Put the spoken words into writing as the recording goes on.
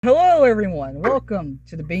Hello, everyone. Welcome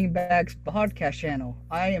to the Beanbags podcast channel.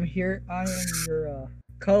 I am here. I am your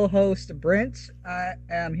co-host Brent. I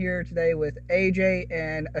am here today with AJ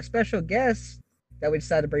and a special guest that we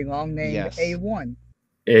decided to bring along named Yes. A1.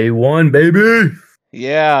 A1, baby.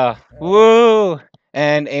 Yeah. Woo!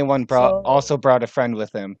 And A1 So also brought a friend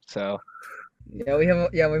with him. So yeah, we have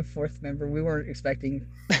a fourth member. We weren't expecting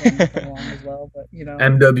him to come along as well, but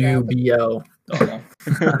MWBL.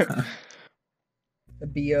 the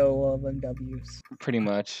BO of MWs. pretty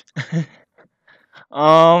much.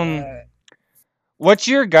 um, Uh, what's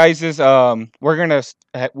your guys's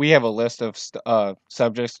we have a list of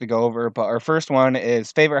subjects to go over, but our first one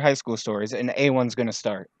is favorite high school stories, and A1's gonna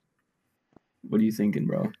start. What are you thinking,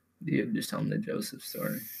 bro? Dude, just tell him the Joseph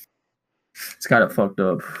story. It's kind of fucked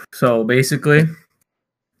up. So basically,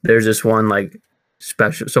 there's this one like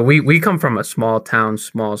special. So we come from a small town,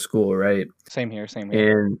 small school, right? Same here.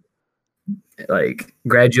 And like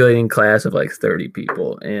graduating class of like 30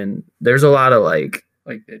 people, and there's a lot of like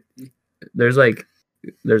 50. there's like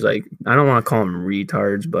I don't want to call them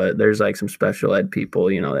retards, but there's like some special ed people,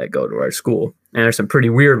 that go to our school, and there's some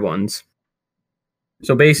pretty weird ones.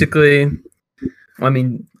 So basically, I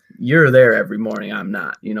mean, you're there every morning. I'm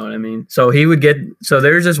not. You know what I mean? So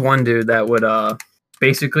there's this one dude that would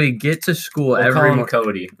basically get to school We'll every call him morning.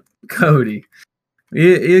 Cody, Cody.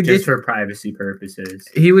 just for privacy purposes.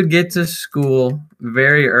 He would get to school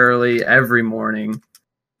very early every morning,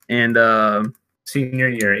 and Senior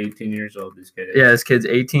year, 18 years old. This kid is. yeah, this kid's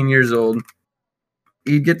 18 years old.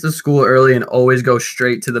 He'd get to school early and always go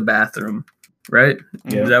straight to the bathroom. Right?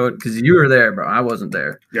 Yeah. Is that what? Because you were there, bro. I wasn't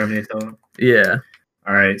there. You want me to tell him? Yeah.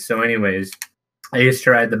 All right. So, anyways, I used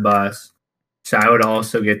to ride the bus, so I would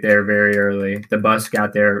also get there very early. The bus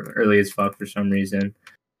got there early as fuck for some reason.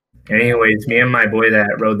 Anyways, me and my boy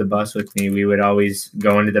that rode the bus with me, we would always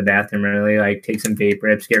go into the bathroom early, like take some vape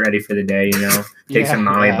rips, get ready for the day, take some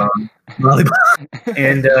Molly bomb.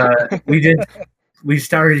 And we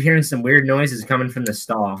started hearing some weird noises coming from the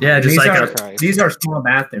stall. Yeah, And just these are small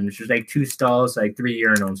bathrooms. There's like 2 stalls, like 3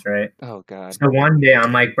 urinals, right? Oh god. So one day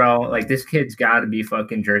I'm like, bro, like this kid's got to be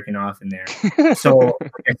fucking jerking off in there. So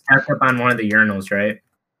I stepped up on one of the urinals, right?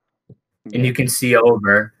 And you can see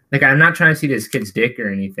over. Like, I'm not trying to see this kid's dick or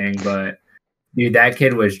anything, but dude, that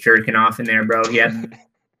kid was jerking off in there, bro. He had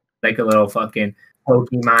like a little fucking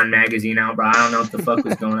Pokemon magazine out, bro. I don't know what the fuck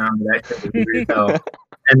was going on, but that shit was weird though.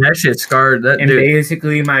 And that shit scarred that And dude.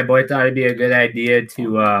 basically, my boy thought it'd be a good idea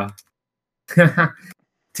to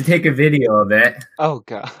to take a video of it. Oh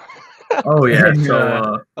god. Oh yeah. And,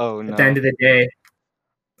 So Oh no. At the end of the day,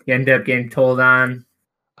 he ended up getting told on.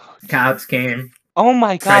 Cops came. Oh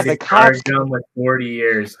my god. Tried The to charge cops. him with 40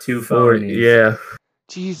 years, 2 for felonies. yeah,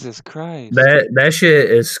 Jesus Christ. that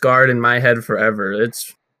shit is scarred in my head forever.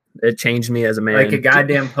 It changed me as a man. Like a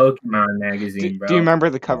goddamn Pokemon magazine, Do bro. you remember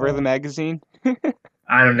the cover of the magazine?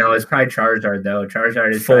 I don't know. It's probably Charizard, though.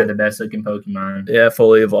 Charizard is probably the best looking Pokemon. Yeah,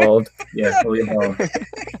 fully evolved. Yeah, fully evolved.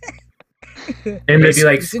 And Maybe this,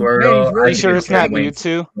 like It's Squirtle. Are you sure it's not Wait,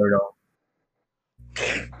 Mewtwo?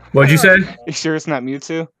 Squirtle. what'd you say? You sure it's not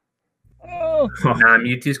Mewtwo? Oh, Nah,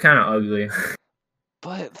 Mewtwo's kind of ugly.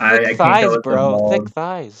 But I thick can't thighs, go with the bro. bald. Thick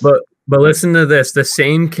thighs. But listen to this. The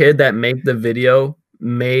same kid that made the video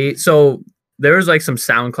so there was like some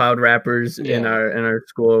SoundCloud rappers in Yeah. our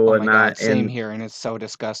school or oh my whatnot. god, same and here, and it's so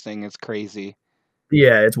disgusting. It's crazy.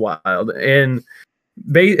 yeah, it's wild. And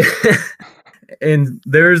and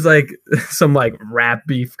there's like some like rap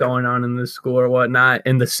beef going on in the school or whatnot.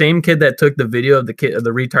 And the same kid that took the video of the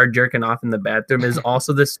retard jerking off in the bathroom is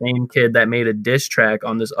also the same kid that made a diss track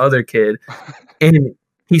on this other kid. And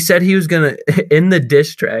he said he was gonna in the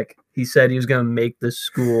diss track. He said he was gonna make the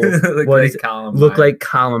school look like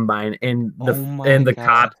Columbine, and Oh my the God.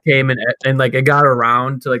 cops came and like it got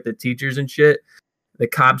around to like the teachers and shit. The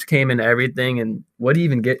cops came and everything, and what do you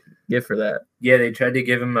even get for that? Yeah, they tried to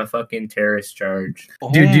give him a fucking terrorist charge.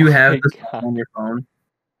 Dude, do you Oh have my this God. on your phone?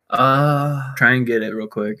 Uh, Try and get it real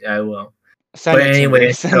quick. yeah, I will. Send But it to me,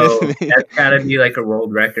 anyway, send it so to me. that's gotta be like a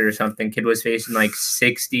world record or something. Kid was facing like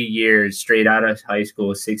 60 years straight out of high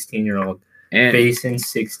school, 16-year-old. And Facing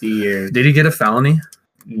 60 years. did he get a felony?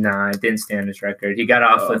 Nah, it didn't stand his record. He got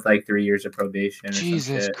off Oh. with like 3 years of probation or some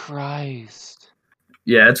Jesus shit. Christ.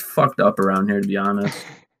 Yeah, it's fucked up around here, to be honest.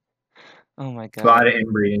 Oh my A God. lot of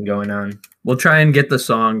inbreeding going on. We'll try and get the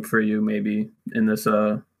song for you maybe in this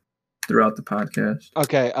throughout the podcast.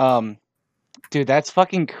 Okay, dude, that's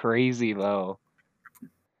fucking crazy though.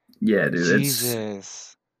 Yeah, dude, it's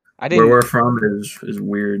Jesus. I where didn't. we're from is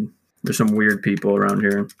weird. There's some weird people around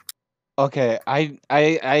here. Okay, I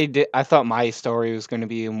thought my story was going to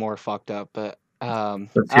be more fucked up, but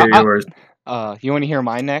Let's hear yours. You want to hear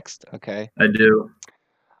mine next? Okay. I do.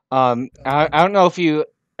 I don't know if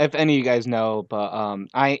any of you guys know, but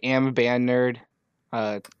I am a band nerd.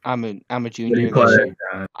 I'm a What do junior you this play?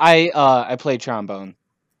 year. I play trombone.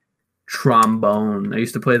 Trombone. I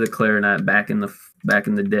used to play the clarinet back in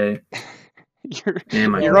the day. You're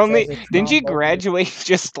Damn, you're Well, only as a didn't you trombonist. graduate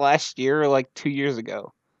just last year or like 2 years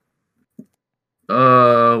ago?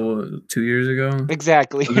 2 years ago.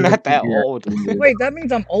 Exactly. You're not that old. Wait, that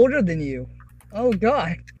means I'm older than you. Oh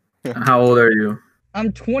God, How old are you?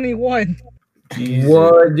 I'm 21. Jesus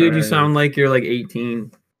What, dude? You Christ. sound like you're like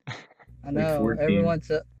 18. I know. 14. Everyone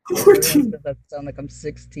says 14. I sound like I'm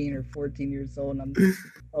 16 or 14 years old, and I'm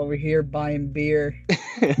over here buying beer.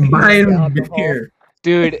 Buying Alcohol. beer.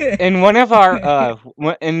 Dude, in one of our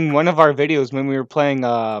videos when we were playing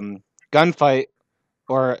Gunfight,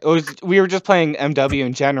 or we were just playing MW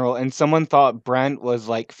in general, and someone thought Brent was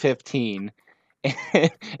like 15.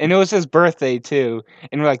 And it was his birthday too.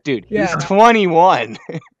 And we're like, dude, Yeah. he's 21.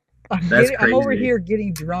 I'm over crazy. here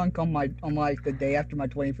getting drunk on the day after my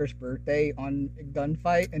 21st birthday on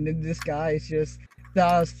Gunfight, and then this guy is just that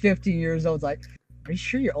I was 15 years old. Like, are you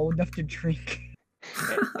sure you're old enough to drink?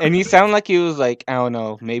 And he sounded like he was like, I don't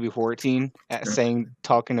know, maybe 14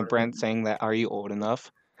 talking to Brent saying that, are you old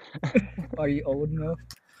enough? Are you old enough?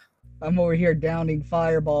 I'm over here downing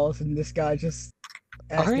fireballs, and this guy just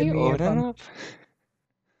Are asking you me old if enough?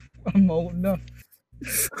 I'm old enough.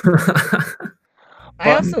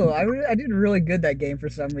 But- I did really good that game for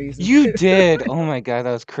some reason. You did. Oh my god,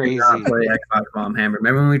 that was Did crazy. not play Xbox Bomb Hammer.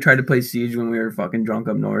 Remember when we tried to play Siege when we were fucking drunk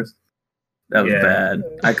up north? That was Yeah. bad.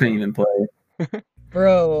 I couldn't even play.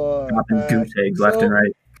 Bro. Dropping goose eggs left and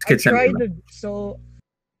right. I Kid sent me tried to. So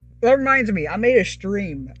that reminds me, I made a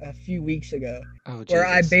stream a few weeks ago Oh where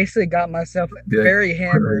I Jesus. basically got myself Good. very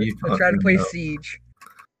hammered you to try to talking play about? Siege,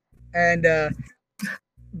 and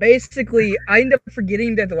basically I ended up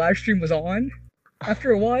forgetting that the live stream was on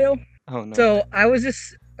after a while. Oh no. So I was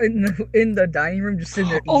just in the dining room, just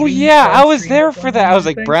sitting there. Oh eating yeah, while I was stream there was for on that. and I was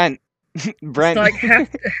like, everything. Brent. Brent. It's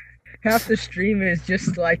like half the stream is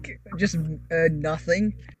just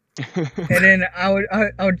nothing, and then I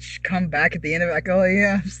would come back at the end of it like, oh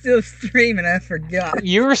yeah, I'm still streaming. I forgot.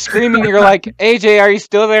 You were screaming. You're like, AJ, are you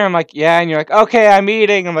still there? I'm like, yeah. And you're like, okay, I'm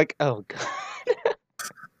eating. I'm like, oh god.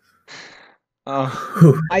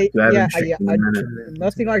 Oh,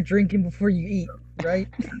 Nothing like drinking before you eat, right?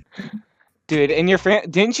 dude, and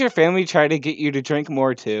didn't your family try to get you to drink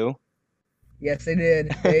more too? Yes, they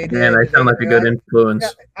did. They did. Man, I sound like a good influence.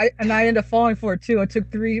 I ended up falling for it too. I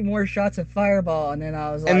took 3 more shots of Fireball, and then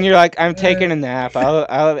I was like, And you're like, I'm taking a nap.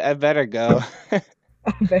 I better go.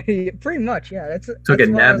 pretty much, yeah. Took a that's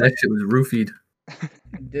why I nap. was That like, shit was roofied.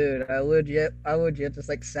 dude, I legit just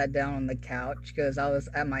like sat down on the couch because I was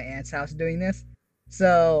at my aunt's house doing this.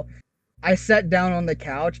 So I sat down on the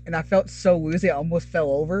couch and I felt so woozy, I almost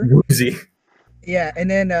fell over. Woozy. Yeah, and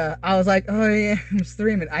then I was like, oh yeah, I'm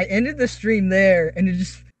streaming. I ended the stream there and it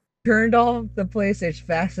just turned off the PlayStation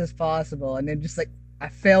fast as possible, and then just like I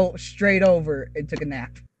fell straight over and took a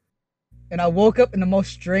nap. And I woke up in the most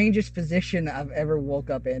strangest position I've ever woke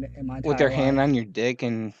up in my entire With your life. hand on your dick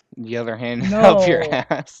and the other hand No. up your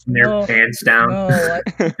ass. Their No, pants down. No,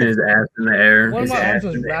 like, His ass in the air. one of His my ass arms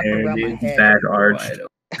was in the wrapped air, around my dude. head. Back arched.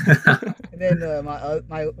 And then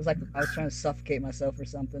my was like I was trying to suffocate myself or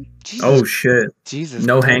something. Jesus, Oh shit. Jesus.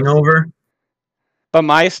 No Christ. hangover? But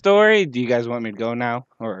my story, do you guys want me to go now?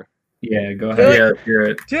 Or Yeah, go Do ahead. it. Yeah, let's hear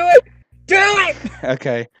it. Do it! Do it!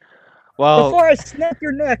 okay. Well, Before I snap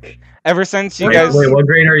your neck. ever since you Wait, guys what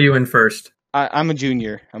grade are you in first? I'm a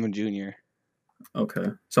junior. I'm a junior. Okay.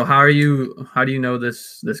 So how do you know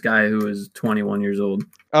this guy who is 21 years old?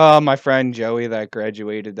 My friend Joey that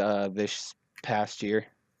graduated this past year.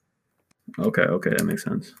 Okay, that makes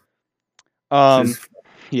sense. Just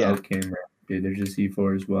Yeah. camera. Dude, there's just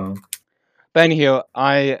E4 as well. But anyhow,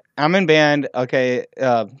 I'm in band. Okay,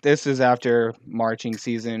 this is after marching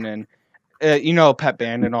season and you know, pep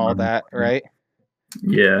band and all that, right?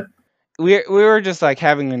 Yeah. We were just like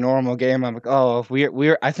having a normal game. I'm like, oh,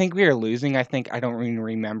 I think we were losing. I don't even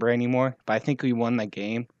remember anymore, but I think we won that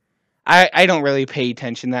game. I don't really pay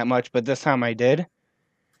attention that much, but this time I did.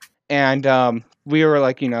 And we were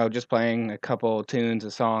like, you know, just playing a couple tunes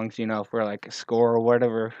of songs, you know, for like a score or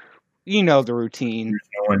whatever. You know the routine. There's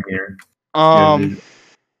no one here.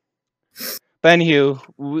 But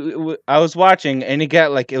anywho, I was watching and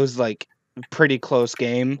it was like a pretty close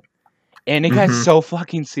game, and it got Mhm. so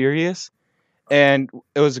fucking serious. And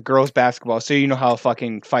it was girls basketball, so you know how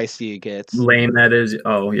fucking feisty it gets. Lame that is.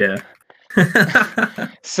 Oh yeah.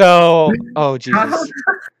 So, oh Jesus.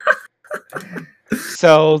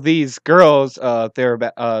 So these girls, there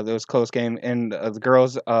was a close game, and the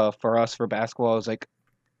girls, for us for basketball, is like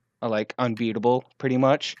unbeatable, pretty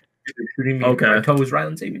much. Shooting me. Okay. My toes,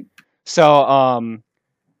 Rylan, save me. So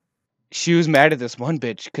she was mad at this one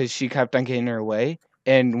bitch because she kept on getting in her way,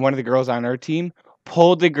 and one of the girls on our team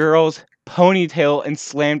pulled the girl's ponytail and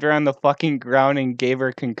slammed her on the fucking ground and gave her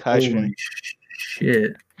a concussion. Holy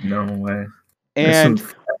shit. No way. And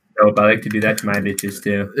Dope. I like to do that to my bitches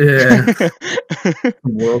too. Yeah.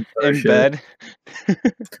 World in shit. bed.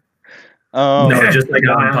 No, just like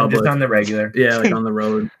No, on public. just on the regular. Yeah, like on the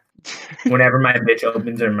road. Whenever my bitch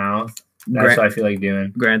opens her mouth, that's what I feel like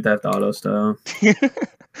doing. Grand Theft Auto style.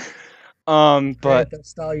 But that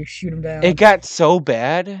style, you shoot him down. it got so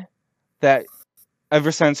bad that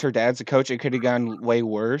ever since her dad's a coach, it could have gone way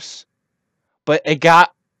worse. But it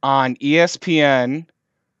got on ESPN.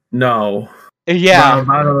 No. Yeah. I'm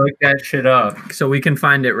about to look that shit up. So we can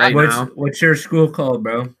find it right now. What's your school called,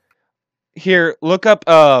 bro? Here, look up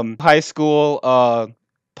high school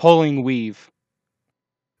polling weave.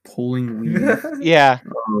 Polling weave. Yeah.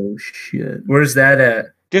 Oh shit. Where's that at?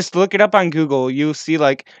 Just look it up on Google. You'll see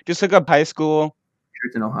just look up high school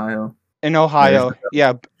It's in Ohio. in Ohio.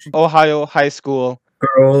 Yeah, Ohio high school.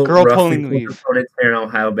 Girl roughly pulling pulling weave. opponents in an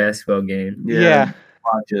Ohio basketball game. Yeah.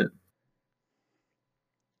 Watch it.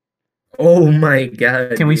 Oh my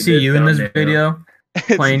god. Can we dude, see you in this thumbnail. video?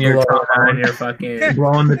 Playing your Blow trombone. on your fucking.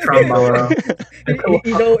 Blowing the trombone.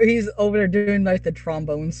 He's over there doing like the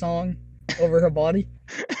trombone song over her body.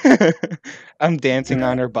 I'm dancing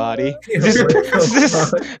on her body. Just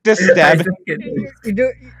Just stab.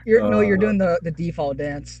 You're doing the default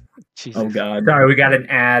dance. Jesus. Oh god. Sorry, we got an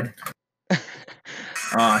ad.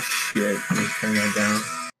 Oh shit. Let me turn that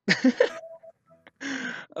down.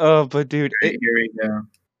 Oh, but dude, Here we go.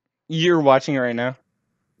 you're watching it right now.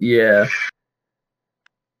 Yeah.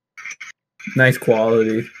 Nice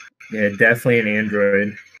quality. Yeah, definitely an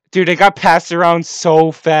Android. Dude, it got passed around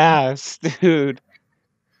so fast, dude.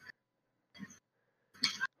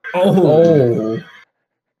 Oh.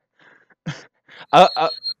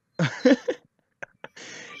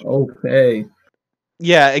 Okay.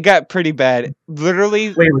 Yeah, it got pretty bad.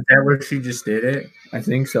 Literally, Wait, was that where she just did it? I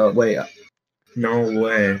think so. Wait. No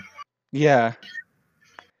way. yeah.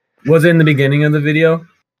 Was it in the beginning of the video?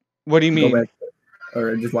 What do you Go mean? back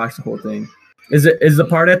or just watch the whole thing. Is the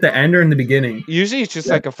part at the end or in the beginning? Usually it's just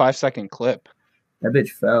Yeah. like a 5-second clip. That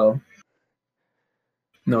bitch fell.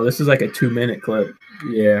 No, this is like a 2-minute clip.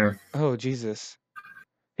 Yeah. Oh, Jesus.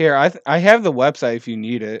 Here, I have the website if you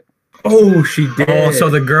need it. Oh, she did. Oh, so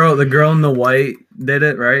the girl in the white did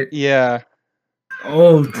it, right? Yeah. Oh,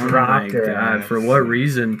 Oh my dropped her. god! For what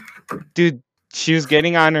reason? Dude, she was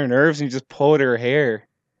getting on her nerves and just pulled her hair.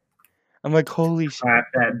 I'm like, holy shit. Slap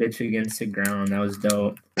that bitch against the ground. That was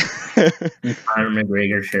dope. Conor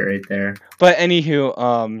McGregor shit right there. But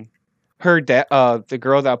anywho, her dad, the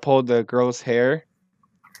girl that pulled the girl's hair,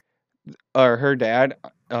 or her dad,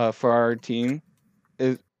 for our team,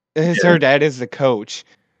 her dad is the coach.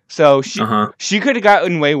 So she could have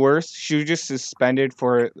gotten way worse. She was just suspended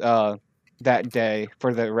for that day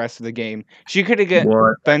for the rest of the game. She could have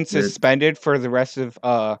been suspended for the rest of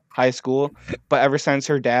high school. But ever since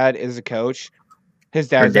her dad is a coach, his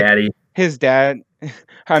dad,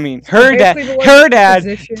 I mean, her dad didn't.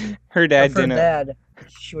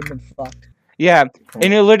 She would have been fucked. Yeah,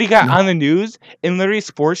 and it literally got on the news, and literally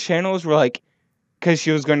sports channels were like, because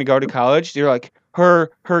she was going to go to college, they were like, her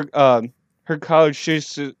college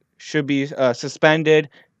should be suspended.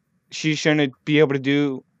 She shouldn't be able to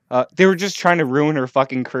do. They were just trying to ruin her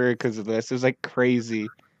fucking career because of this. It was like crazy.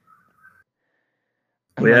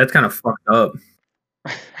 Well, yeah, that's kind of fucked up.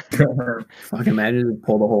 Fucking imagine to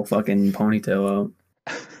pull the whole fucking ponytail out.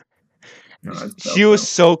 No, She was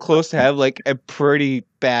so close to have like a pretty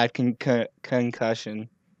bad concussion.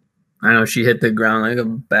 I know, she hit the ground like a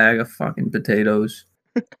bag of fucking potatoes.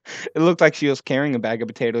 It looked like she was carrying a bag of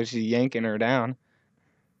potatoes. She's yanking her down.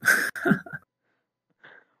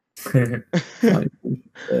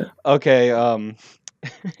 Okay.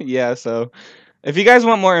 Yeah. So, if you guys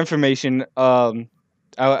want more information, I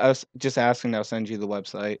was just asking. I'll send you the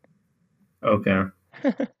website. Okay.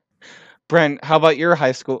 Brent, how about your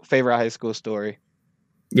favorite high school story?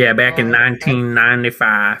 Yeah, back in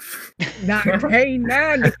 1995.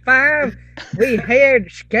 1995, we had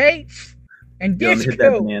skates and Yo, let me hit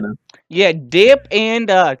that disco. banana. Yeah, dip and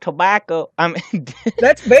tobacco.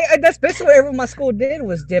 That's basically what everyone in my school did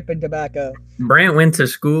was dip in tobacco. Brant went to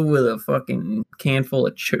school with a fucking can full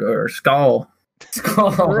of skull.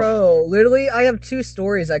 Bro, literally, I have 2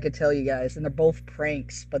 stories I could tell you guys, and they're both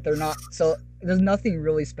pranks, but they're not. So there's nothing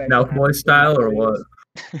really special. Milk Boy style or what?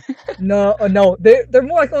 No, no, they're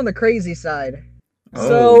more like on the crazy side. Oh,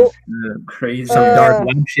 So, Crazy. some dark Uh,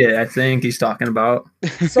 web shit. I think he's talking about.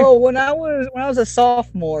 so when I was a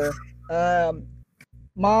sophomore, um,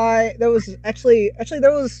 there was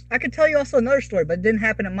I could tell you also another story, but it didn't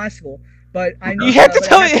happen at my school. But I know, You have to but it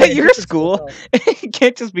tell me happened at a your different school. though. It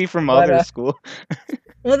can't just be from But, other school.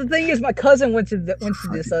 Well, the thing is, my cousin went to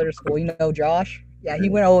this other school. You know, Josh. Yeah, he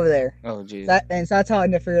went over there. Oh, jeez. So that's how I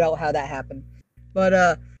figured out how that happened.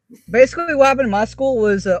 But basically, what happened in my school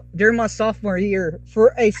was during my sophomore year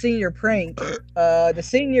for a senior prank. The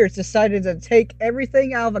seniors decided to take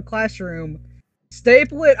everything out of a classroom,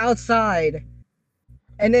 staple it outside,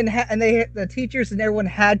 and then the teachers and everyone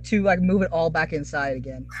had to like move it all back inside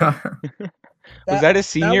again. Was that a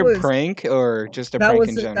senior was- prank or just a that prank was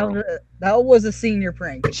in that general? was a senior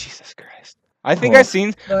prank. Jesus Christ. I think Oh.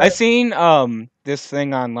 I seen But- this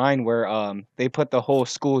thing online where they put the whole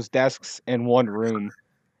school's desks in one room.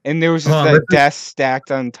 And there was just Oh, a this is- desk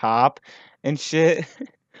stacked on top and shit.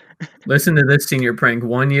 Listen to this senior prank.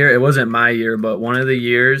 One year, it wasn't my year, but one of the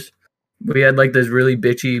years, we had like this really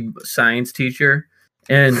bitchy science teacher,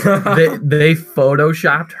 and they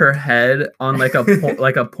photoshopped her head on like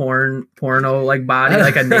a porno like body,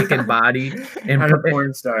 like a naked body, and I'm a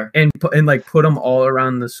porn star. and put them all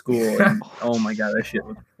around the school. And, oh my god, that shit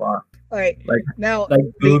was fucked. All right, Like- now Like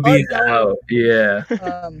boobies unknown- out. Yeah.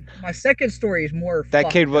 my second story is more. That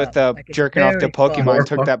kid fucked with up. Like, it's jerking off to very fucked. Pokemon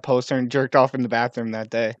took that poster and jerked off in the bathroom that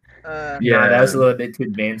day. Uh, Yeah, that was a little bit too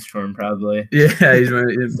advanced for him, probably. Yeah, he's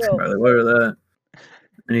So- probably what are that?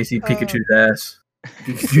 And you see Pikachu's ass.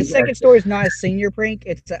 the second story is not a senior prank.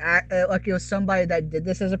 It's like it was somebody that did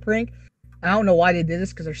this as a prank. I don't know why they did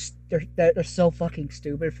this because they're so fucking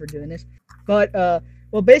stupid for doing this. But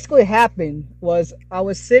what basically happened was I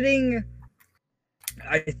was sitting.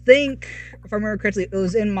 I think if I remember correctly, it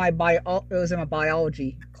was in my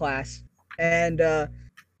biology class, and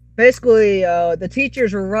basically the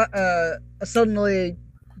teachers were suddenly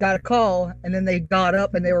got a call, and then they got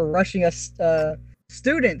up and they were rushing us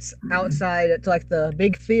students outside to like the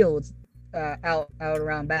big fields out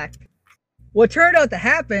around back. What turned out to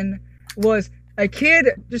happen was a kid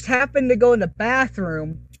just happened to go in the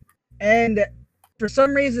bathroom and for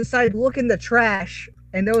some reason decided to look in the trash,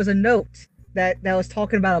 and there was a note that was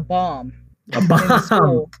talking about a bomb A in the bomb.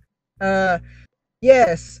 school.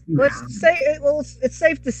 Yes, let's say it's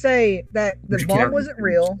safe to say that the bomb wasn't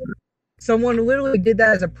real. Someone literally did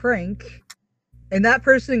that as a prank, and that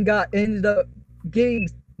person ended up getting,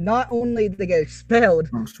 not only did they get expelled,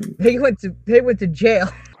 Oh, sweet. they went to jail.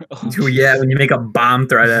 Oh, yeah, when you make a bomb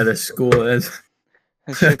threat at a school, That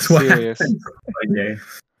that's shit's what serious. happens. Okay.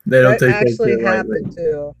 They don't That take actually that shit lightly. happened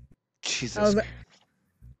too. I Jesus. was like,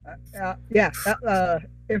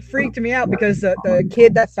 it freaked me out because the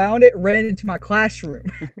kid that found it ran into my classroom.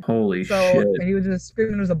 Holy So shit. and he was just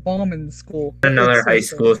screaming there's a bomb in the school. Another It's high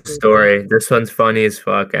so school stupid. story. This one's funny as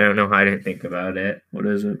fuck. I don't know how I didn't think about it. What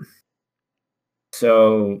is it?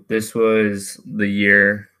 So this was the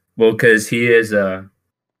year. Well, because he's a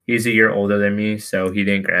year older than me, so he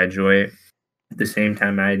didn't graduate at the same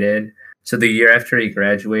time I did. So the year after he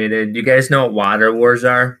graduated, you guys know what water wars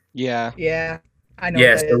are? Yeah. Yeah, I know.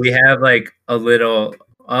 Yeah, what that so we is. have like a little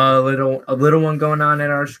one going on at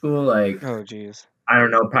our school. Like, Oh, jeez. I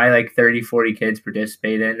don't know, probably like 30, 40 kids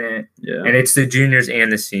participate in it. Yeah. And it's the juniors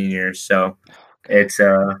and the seniors, so it's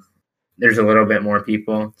there's a little bit more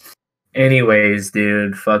people. Anyways,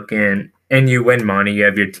 dude, and you win money. You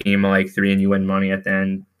have your team of like 3 and you win money at the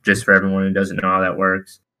end, just for everyone who doesn't know how that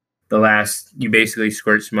works. You basically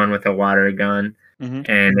squirt someone with a water gun, Mhm.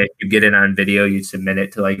 and if you get it on video, you submit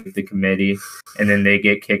it to like the committee, and then they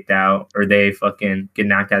get kicked out or they fucking get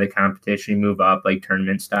knocked out of the competition, move up like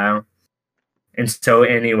tournament style. And so,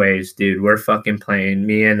 anyways, dude, we're fucking playing,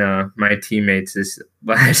 me and my teammates, this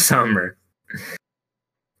last summer.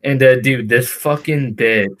 And dude, this fucking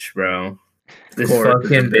bitch, bro. This course,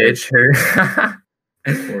 fucking it's a bitch.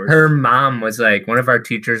 course. Her mom was like, one of our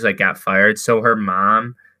teachers like got fired, so her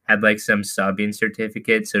mom had like some subbing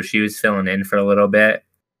certificate, so she was filling in for a little bit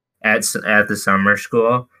at the summer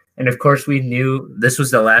school. And of course, we knew this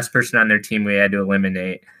was the last person on their team we had to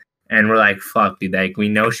eliminate. And we're like, fuck, dude, like we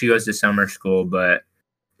know she goes to summer school, but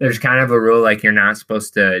there's kind of a rule like you're not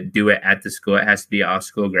supposed to do it at the school. It has to be off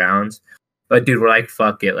school grounds. But dude, we're like,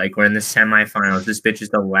 fuck it. Like we're in the semifinals. This bitch is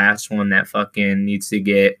the last one that fucking needs to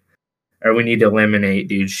get, or we need to eliminate,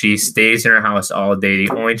 dude. She stays in her house all day.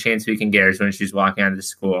 The only chance we can get her is when she's walking out of the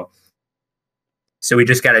school. So we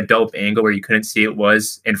just got a dope angle where you couldn't see it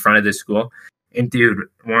was in front of the school. And dude,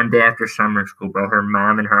 one day after summer school, bro, her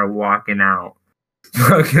mom and her are walking out.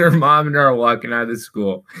 Fucking her mom and her are walking out of the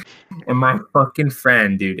school. And my fucking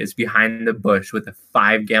friend, dude, is behind the bush with a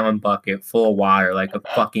 5-gallon bucket full of water, like a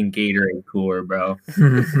fucking Gatorade cooler, bro.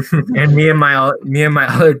 And me and my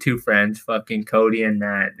other two friends, fucking Cody and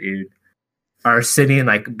Matt, dude, are sitting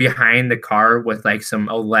like behind the car with like some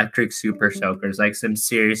electric super soakers, like some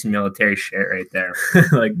serious military shit right there.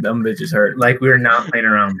 Like them bitches hurt. Like we were not playing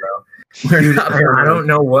around, bro. Dude, I don't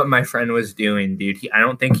know what my friend was doing, dude. I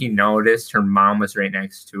don't think he noticed. Her mom was right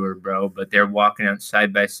next to her, bro. But they're walking out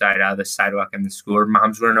side by side out of the sidewalk in the school. Her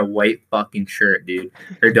mom's wearing a white fucking shirt, dude.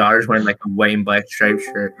 Her daughter's wearing like a white and black striped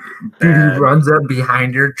shirt. Dude, he runs up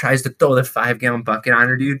behind her, tries to throw the 5-gallon bucket on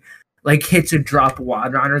her, dude. Like hits a drop of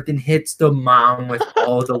water on her, then hits the mom with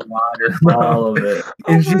all the water, All of it.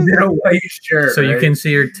 and she's in a white shirt. So you right? can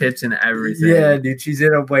see her tits and everything. Yeah, dude, she's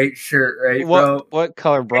in a white shirt, right, bro? What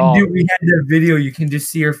color And bra? dude, we had the video. You can just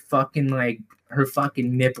see her fucking like her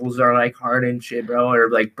fucking nipples are like hard and shit, bro. Her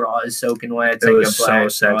like bra is soaking wet. It's It like was a black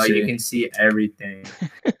so bra. sexy. You can see everything.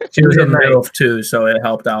 She was in Like- MILF too, so it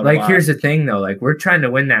helped out. Like a lot. here's the thing though, like we're trying to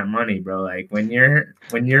win that money, bro. Like when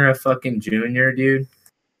you're a fucking junior, dude,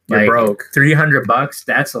 You're like broke. $300,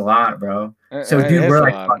 that's a lot, bro. So dude, That's we're a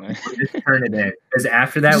like, lot, fuck man. it, we'll just turn it in. Because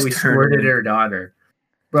after that, Just we turn it squirted in. her daughter,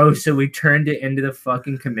 bro. So we turned it into the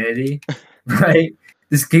fucking committee, right?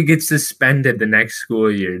 This kid gets suspended the next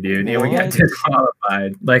school year, dude. And we got What?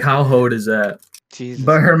 disqualified. Like how hot is that? Jesus.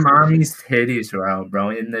 But her mommy's titties were out, bro,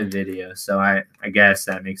 in the video. So I guess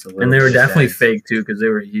that makes a little. And they were bit of definitely sense. fake too, because they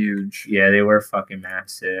were huge. Yeah, they were fucking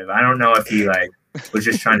massive. I don't know if he like was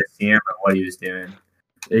just trying to see him or what he was doing.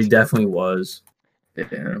 It definitely was.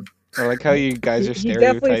 Yeah. I like how you guys are He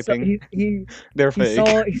definitely saw, stereotyping. he They're he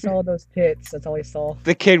fake. saw those tits. That's all he saw.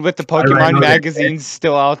 The kid with the I know Pokemon that magazine's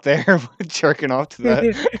still out there jerking off to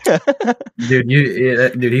that. Dude,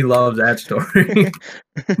 dude, he loves that story.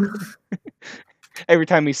 Every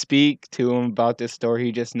time we speak to him about this story,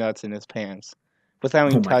 he just nuts in his pants without Oh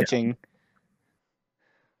even my God. touching.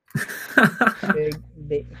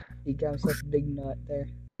 Big. He got himself a big nut there.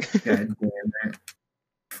 God damn it.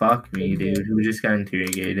 Fuck me, dude. Who just got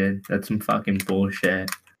interrogated? That's some fucking bullshit.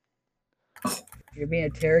 You're being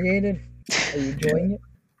interrogated. Are you enjoying it?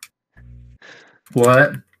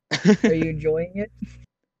 What? Are you enjoying it?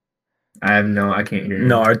 I can't hear you.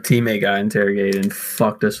 No, our teammate got interrogated and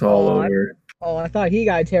fucked us all Oh, over. Oh, I thought he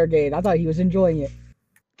got interrogated. I thought he was enjoying it.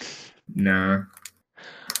 Nah.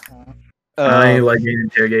 I like getting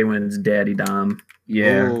interrogated when it's Daddy Dom.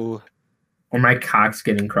 Yeah. Ooh. Or my cock's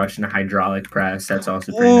getting crushed in a hydraulic press. That's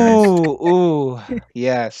also pretty nice. Ooh,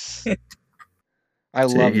 yes. I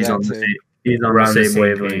See, love he's that on the too. same, he's on We're the on the same same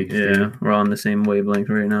wavelength. page, Yeah, dude. we're on the same wavelength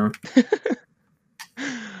right now.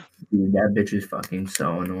 Dude, that bitch is fucking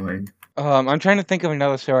so annoying. I'm trying to think of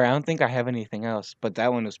another story. I don't think I have anything else, but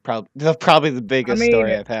that one was probably the biggest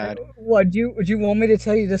story I've had. What do you want me to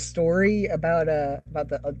tell you this story about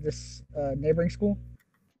this neighboring school?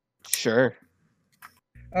 Sure.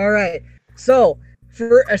 All right. So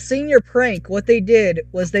for a senior prank, what they did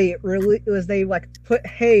was they like put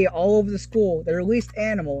hay all over the school. They released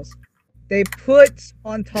animals. They put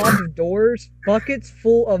on top of doors buckets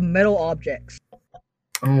full of metal objects.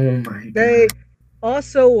 Oh my god. They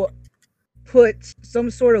also put some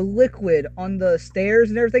sort of liquid on the stairs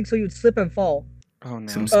and everything, so you'd slip and fall. Oh no.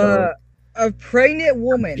 Some stuff. A pregnant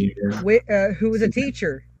woman Yeah. who was a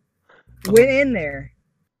teacher went in there.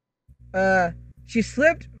 She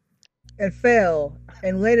slipped and fell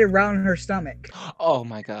and landed around her stomach. Oh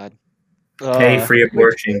my god. Hey, free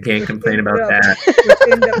abortion. Can't which complain ended about up- that.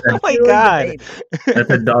 which ended up Oh my killing the God. baby. That's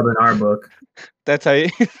a dub in our book. That's how you.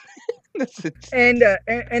 That's it.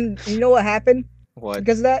 And you know what happened What?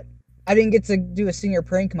 because of that? I didn't get to do a senior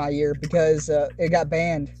prank my year because it got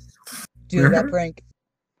banned due to that prank.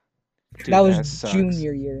 Dude, that was sucks.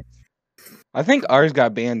 junior year. I think ours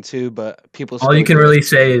got banned too, but people. All you still can do it. really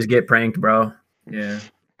say is get pranked, bro. Yeah.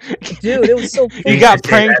 Dude, it was so You fucked. got say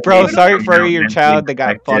pranked, that, bro. dude. Sorry for I'm your mentally child that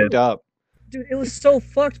got defective. fucked up. Dude, it was so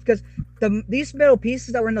fucked because these metal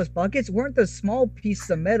pieces that were in those buckets weren't the small pieces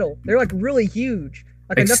of metal. They're like really huge.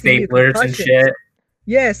 Like enough to give you staplers and concussion. shit.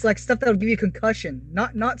 Yes, like stuff that would give you concussion.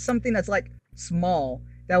 Not something that's like small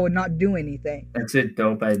that would not do anything. That's a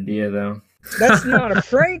dope idea, though. That's not a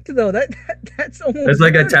prank though. That's almost It's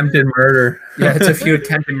like murder. attempted murder. Yeah, it's a few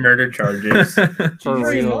attempted murder charges. For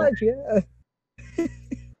Pretty real. much, yeah.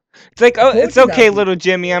 It's like, oh, told it's you that. okay, little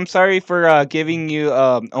Jimmy. I'm sorry for giving you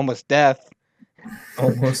almost death.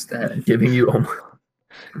 Almost that. Giving you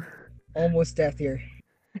Almost death here.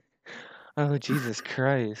 Oh Jesus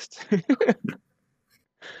Christ.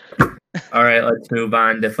 All right, let's move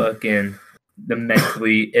on to fucking the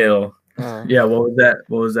mentally ill. Yeah, what was that?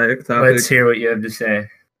 What was that topic? Let's hear what you have to say.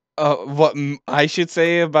 What I should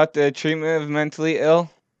say about the treatment of mentally ill?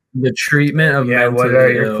 The treatment of Yeah, mentally what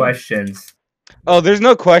are your ill. questions? Oh, there's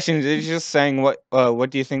no questions. It's just saying what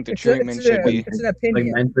do you think the treatment should be? It's an Like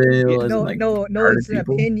opinion. mentally ill No, isn't like no, hard it's an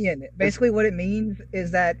people? opinion. Basically, what it means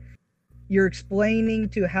is that you're explaining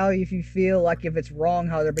to how if you feel like if it's wrong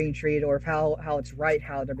how they're being treated or if how it's right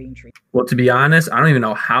how they're being treated. Well, to be honest, I don't even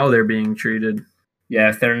know how they're being treated. Yeah,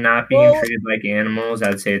 if they're not being Well- treated like animals,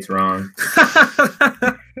 I'd say it's wrong.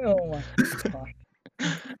 Oh my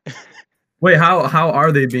god. Wait, how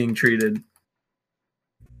are they being treated?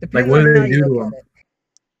 Depends what on do they how you do to look them? at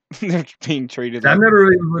it. They're being treated. I've like- never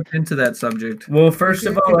really looked into that subject. Well, first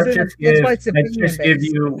of all, let's just give why it's opinion-based.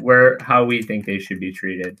 you how we think they should be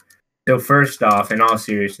treated. So first off, in all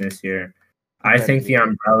seriousness here, I think the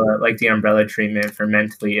umbrella treatment for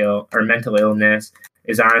mentally ill or mental illness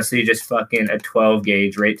is honestly just fucking a 12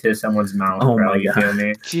 gauge right to someone's mouth, Oh bro. my You God. feel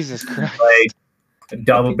me? Jesus Christ. Like a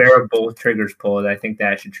double barrel, both triggers pulled. I think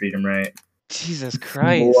that should treat them right. Jesus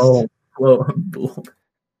Christ. Blow.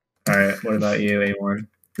 All right, what about you, A1?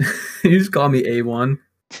 You just call me A1.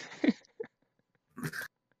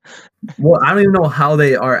 Well, I don't even know how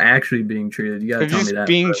they are actually being treated. You gotta They're tell just me that.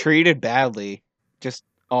 being first. treated badly. Just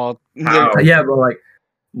all. How? Yeah, but like,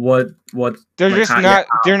 what? They're Like, just how- not.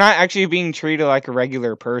 They're not actually being treated like a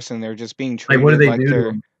regular person. They're just being treated Like, what do they like do? to they're.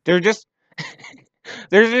 them? They're just.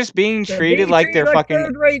 They're just being They're treated being like they're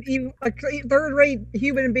fucking. third-rate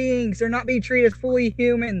human beings. They're not being treated as fully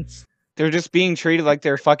humans. They're just being treated like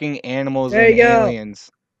they're fucking animals There and you go. aliens.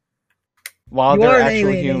 While You they're are an actual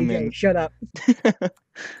alien, AJ. humans. Shut up.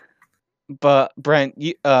 But Brent,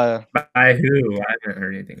 By who? I haven't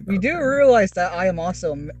heard anything about You do that. realize that I'm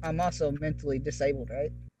also mentally disabled,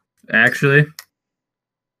 right? Actually,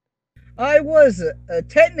 I was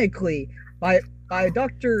technically by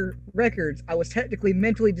doctor records, I was technically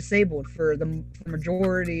mentally disabled for the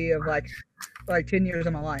majority of like 10 years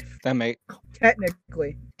of my life. that make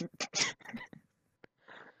Technically.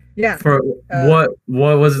 Yeah. for what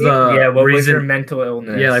was the Yeah, what was your reason? mental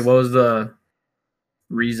illness? Yeah, like what was the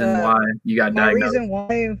reason why you got My diagnosed? reason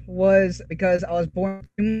why was because I was born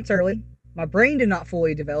 2 months early. My brain did not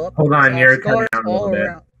fully develop. Hold on, so I you're have scars cutting out a all little bit.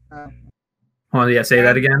 around. Hold on, yeah, say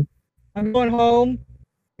that again. I'm going home.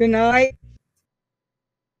 Good night.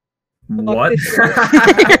 What? this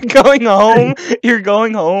shit. You're going home. You're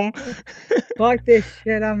going home. Fuck this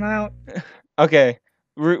shit. I'm out. Okay,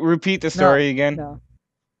 repeat the story again. No.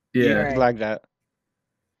 Yeah. Alright. Like that.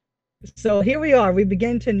 So here we are. We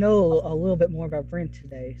begin to know a little bit more about Brent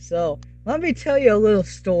today. So let me tell you a little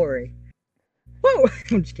story. Whoa!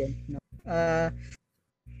 I'm just kidding. No.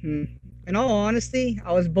 In all honesty,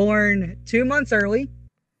 I was born 2 months early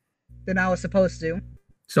than I was supposed to.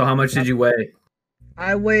 So how much did you weigh?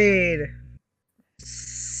 I weighed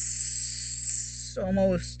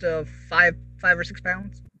almost 5 or 6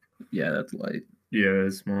 pounds. Yeah, that's light. Yeah,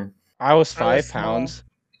 it's small. I was I 5 was small. pounds.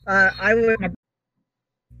 I would.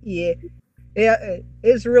 Yeah,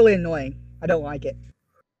 it's really annoying. I don't like it.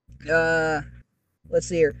 Let's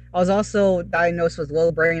see here. I was also diagnosed with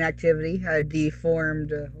low brain activity. I had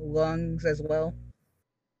deformed lungs as well.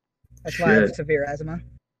 That's why I have Shit. severe asthma.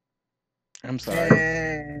 I'm sorry.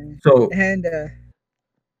 And So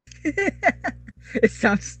it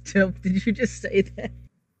sounds still. Did you just say that?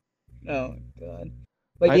 Oh god.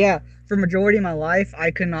 But I- yeah, for majority of my life, I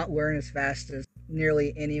could not learn as fast as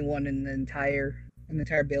nearly anyone in the entire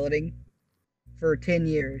building for 10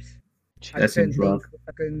 years. That seems rough.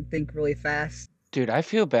 I couldn't think really fast. Dude, I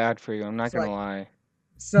feel bad for you. I'm not It's gonna like- lie.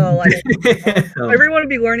 So like Oh, everyone would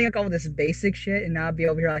be learning like all this basic shit, and I'd be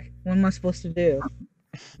over here like, what am I supposed to do?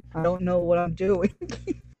 I don't know what I'm doing.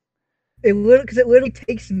 It literally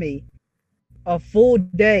takes me a full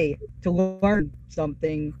day to learn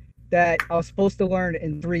something that I was supposed to learn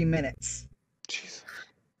in 3 minutes. Jeez.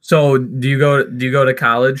 so do you go to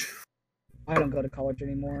college? I don't go to college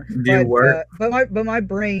anymore. Do you work? But my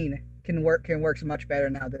brain can work so much better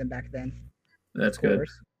now than back then. That's Of good.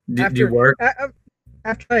 course. Do you work?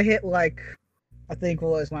 After I hit like, I think it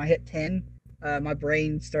was when I hit 10, my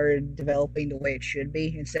brain started developing the way it should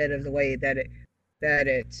be instead of the way that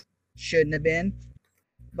it shouldn't have been.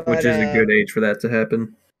 But, Which is a good age for that to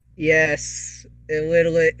happen. Yes, it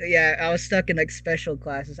literally. Yeah, I was stuck in like special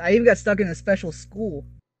classes. I even got stuck in a special school.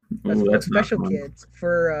 Ooh, that's not special fun. kids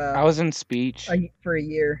for I was in speech. for a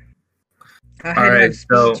year. I had All to right, have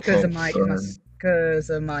so- speech because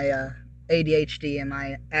oh, of my ADHD and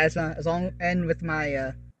my asthma, and with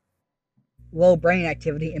my low brain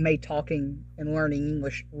activity, it made talking and learning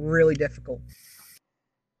English really difficult.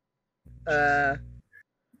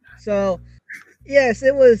 So Yes,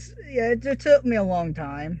 it was. Yeah, it took me a long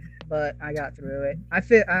time, but I got through it.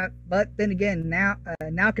 But then again, now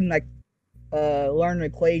I can like learn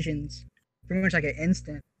equations pretty much like an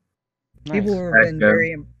instant. People Nice. have That's been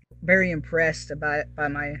good. very impressed by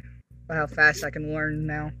how fast I can learn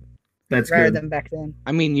now, That's rather good. than back then.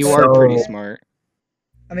 I mean, you But are pretty So- smart.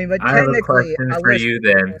 I mean, but I have a technically, question I for was you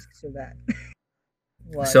I then. was to that.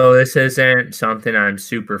 What? So this isn't something I'm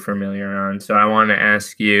super familiar on. So I want to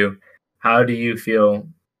ask you, how do you feel,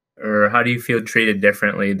 or how do you feel treated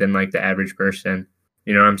differently than like the average person?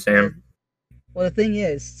 You know what I'm saying? Well, the thing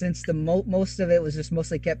is, since the most of it was just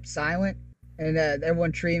mostly kept silent, and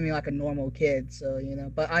everyone treated me like a normal kid, so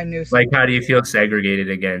But I knew Like, how do something you was feel wrong. segregated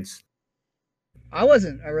against? I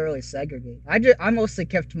wasn't really segregated. I mostly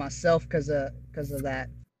kept to myself because of that.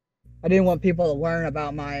 I didn't want people to learn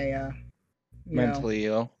about my Mentally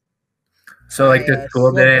ill. So like my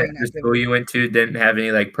slow brain the school activity. you went to didn't have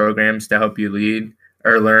any like programs to help you lead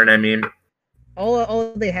or learn, I mean.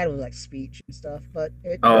 All they had was like speech and stuff, but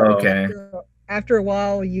Oh, okay. after a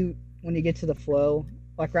while, when you get to the flow,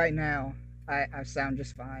 like right now, I sound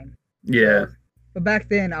just fine. Yeah. But back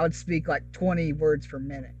then, I would speak like 20 words per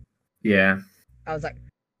minute. Yeah. I was like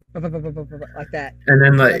like that. And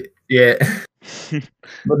then like yeah.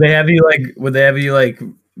 Would they have you like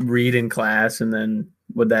read in class and then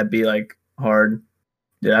would that be like hard?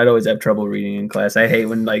 Dude, I'd always have trouble reading in class. I hate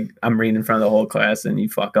when like I'm reading in front of the whole class and you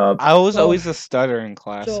fuck up. I was Well, always a stutter in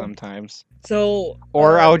class so- sometimes, So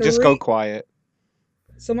or I would the just go quiet.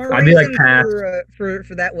 So my I'd be like, reason pass.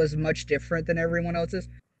 for that was much different than everyone else's.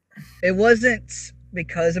 It wasn't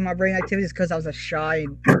because of my brain activity; it's because I was a shy,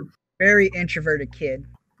 very introverted kid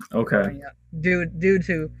Okay. growing up. Due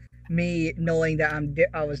to me knowing that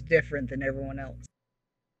I was different than everyone else.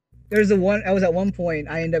 I was at one point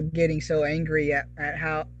I ended up getting so angry at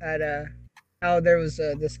how there was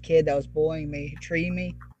this kid that was bullying me, treating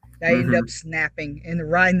me. That I ended up snapping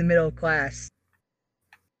right in the middle of class.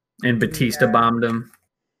 And Batista Yeah. bombed him.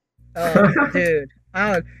 Oh,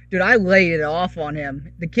 dude. I laid it off on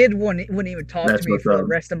him. The kid wouldn't even talk That's to me what's for the up.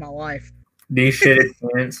 rest of my life. These shit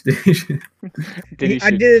pants. Did he I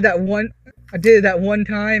shoot? did it that one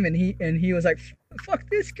time, and he was like, "Fuck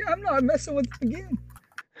this guy! I'm not messing with him again."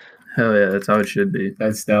 Hell yeah, that's how it should be.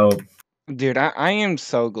 That's dope. Dude, I am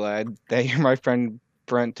so glad that you're my friend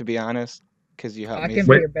Brent, to be honest, because you helped I me. can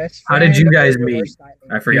Wait, be your best how friend. did you guys or your meet? worst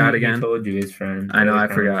nightmare. I forgot He again. told you his friend. I know, really I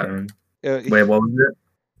common forgot. friend. Wait, what was it?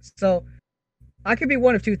 So, I could be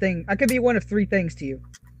one of two things. I could be one of three things to you.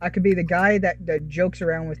 I could be the guy that jokes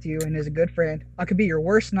around with you and is a good friend. I could be your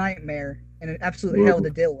worst nightmare and an absolute hell to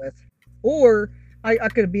deal with. Or I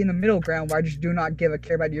could be in the middle ground where I just do not give a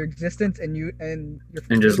care about your existence and your And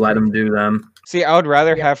just let them do them. See, I would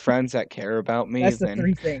rather Yeah. have friends that care about me That's the than.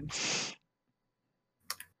 three things.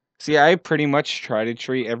 See, I pretty much try to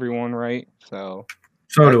treat everyone right, so.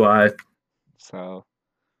 So do I.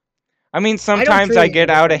 I mean, sometimes I treat get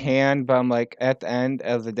out of anyone. hand, but I'm like, at the end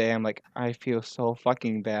of the day, I'm like, I feel so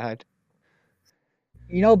fucking bad.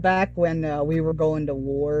 You know, back when we were going to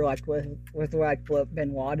war, like with like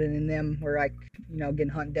Bin Laden and them, were like getting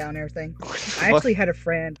hunted down and everything. I actually had a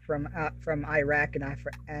friend from Iraq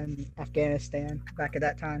and Afghanistan back at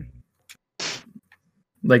that time.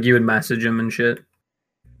 Like you would message him and shit.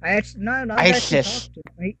 I actually no, I ISIS. actually talked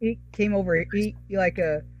to him. He came over. He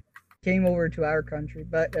came over to our country,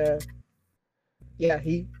 but yeah,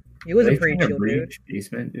 he was a They pretty trying to chill dude. breach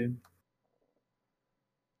basement, dude.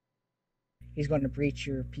 He's going to breach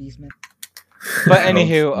your appeasement. But I hope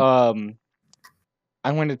anywho, so.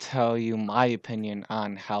 I'm going to tell you my opinion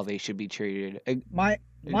on how they should be treated. My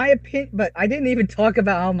opinion, but I didn't even talk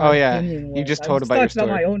about how my Oh, yeah. opinion was. You just I told about your talked about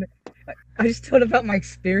my own. I just told about my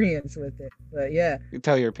experience with it. But yeah, You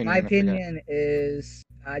tell your opinion. my I forgot. opinion is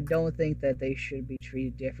I don't think that they should be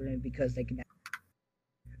treated differently because they can.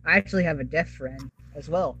 I actually have a deaf friend as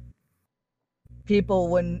well. People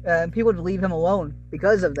would leave him alone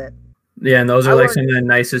because of that. Yeah, and those I are like learned- some of the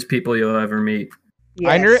nicest people you'll ever meet.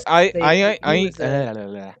 I Yes, I he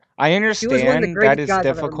understand that greatest it's guys I've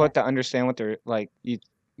ever difficult met. to understand what they're like,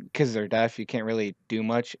 because they're deaf. You can't really do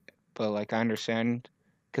much, but like I understand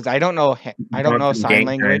because I don't know Don't sign gang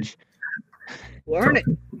language. Learn it.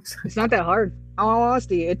 It's not that hard. In all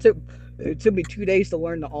honesty, it took me 2 days to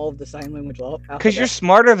learn all of the sign language alphabet. Because you're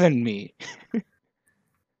smarter than me.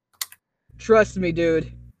 Trust me,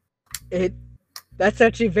 dude. That's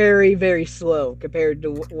actually very, very slow compared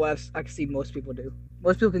to what I can see most people do.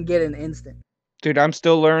 Most people can get it in an instant. Dude, I'm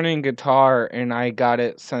still learning guitar, and I got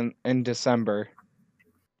it in December.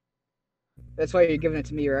 That's why you're giving it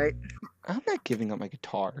to me, right? I'm not giving up my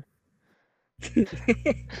guitar.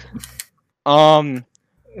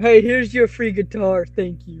 Hey, here's your free guitar.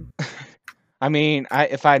 Thank you. I mean,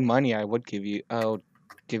 if I had money, I would give you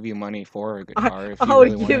money for a guitar if I you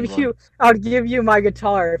would really give wanted one. you. I would give you my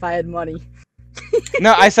guitar if I had money.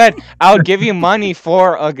 No, I said I would give you money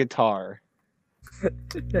for a guitar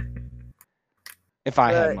if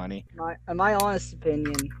I had But money. in my honest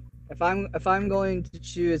opinion, if I'm going to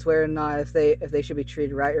choose whether or not if they should be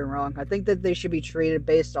treated right or wrong, I think that they should be treated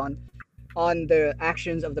based on the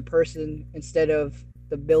actions of the person instead of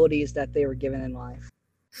the abilities that they were given in life.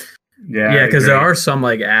 Yeah, Yeah, I because there agree. are some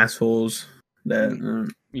like assholes that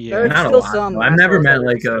Yeah, There's not a still lot. some though. I've never assholes met that are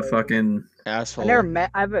like a just like- fucking asshole.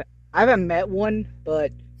 I haven't met one,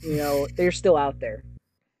 but you know they're still out there.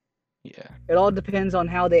 Yeah, It all depends on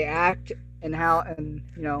how they act and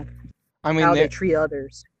you know I mean how they treat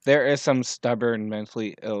others. there is some stubborn,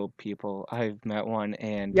 mentally ill people. I've met one,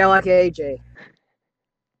 and Yeah, like AJ.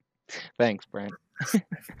 thanks, Brent.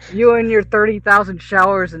 You and your 30,000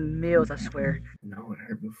 showers and meals, I swear. No, I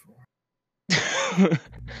heard before.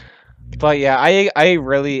 But yeah, I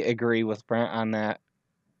really agree with Brent on that.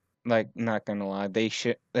 Like, not gonna lie,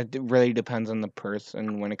 that really depends on the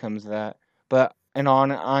person when it comes to that. But in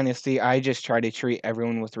honesty, I just try to treat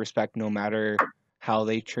everyone with respect, no matter how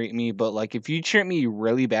they treat me. But like, if you treat me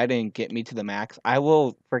really bad and get me to the max, I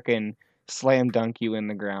will freaking slam dunk you in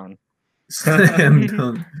the ground. slam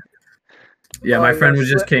dunk. Yeah, Oh, my yeah, friend was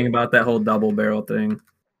just king about that whole double barrel thing.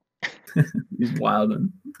 He's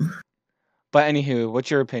wilding. But anywho,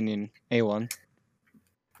 what's your opinion, A1?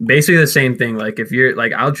 Basically the same thing. Like if you're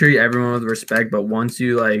like, I'll treat everyone with respect, but once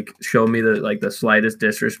you like show me the slightest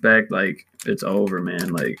disrespect, like it's over, man.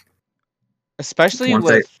 Like Especially Once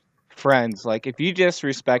with friends, like if you just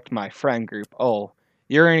respect my friend group, oh,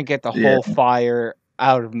 you're gonna get the Yeah. whole fire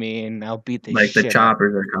out of me, and I'll beat the like shit the out.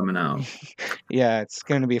 choppers are coming out. Yeah, it's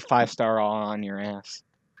gonna be 5-star all on your ass.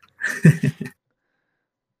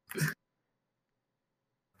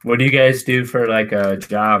 What do you guys do for like a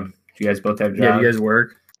job? Do you guys both have jobs? Yeah, do you guys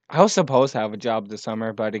work? I was supposed to have a job this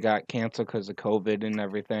summer, but it got canceled because of COVID and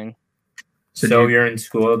everything. So So, do you- you're in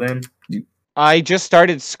school then? I just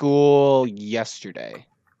started school yesterday.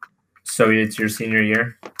 So it's your senior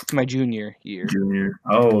year? It's my junior year. Junior.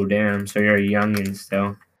 Oh damn! So you're a youngin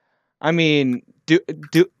still. I mean,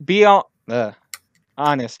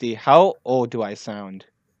 honesty. How old do I sound?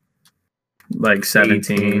 Like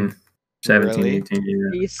 17, 18. 17, Really? 18.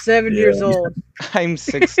 Yeah. He's 7 Yeah. years old. I'm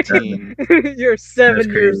 16. You're 7 That's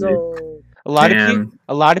years crazy. old. A lot Damn.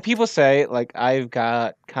 of people say like I've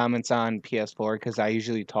got comments on PS4 because I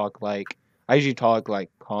usually talk like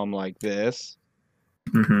calm like this,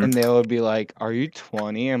 Mhm. and they would be like, "Are you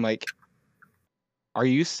 20?" I'm like, "Are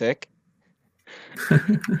you sick?"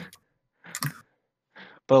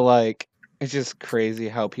 But like, it's just crazy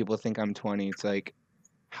how people think I'm 20. It's like,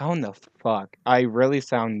 how in the fuck? I really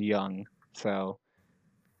sound young. So,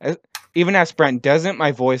 even as Brent, doesn't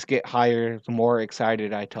my voice get higher the more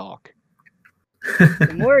excited I talk?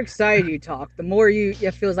 The more excited you talk, the more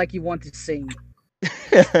it feels like you want to sing.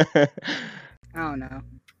 I don't know.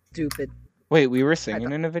 Stupid. Wait, we were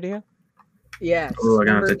singing in a video? Yes. Oh, I'm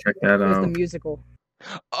gonna have remember, to check that it was the out. musical.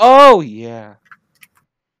 Oh yeah.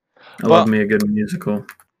 I love me a good musical.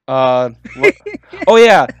 Oh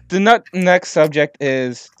yeah. The next subject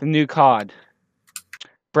is the new COD.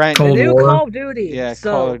 Brent. Cold The new War? Call of Duty. Yeah,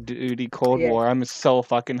 So, Call of Duty Cold yeah. War. I'm so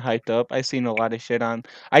fucking hyped up. I seen a lot of shit on.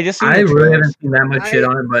 I just seen I the really trailers. haven't seen that much shit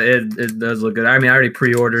on it, but it does look good. I mean, I already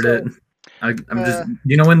pre-ordered So, it. I'm just.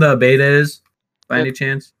 You know when the beta is? By Well, any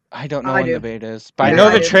chance? I don't know I when do. the beta is, but I Yeah, know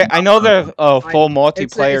I the do. I know the full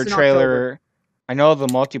multiplayer it's in trailer. I know the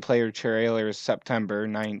multiplayer trailer is September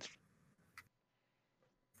 9th.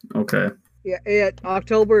 Okay. yeah,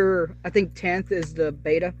 October, I think 10th is the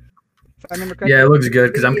beta. If I remember correctly. Yeah, it looks good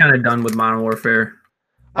because I'm kind of done with Modern Warfare.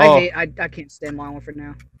 I can't stand Modern Warfare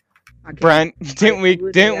now. I can't. Brent, didn't we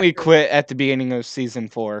literally quit at the beginning of season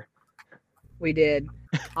 4? We did.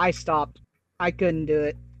 I stopped. I couldn't do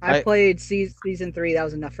it. I played season 3. That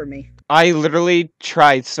was enough for me. I literally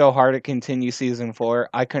tried so hard to continue season 4.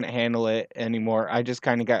 I couldn't handle it anymore. I just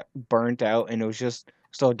kind of got burnt out, and it was just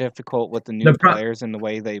so difficult with the new players and the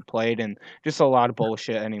way they played, and just a lot of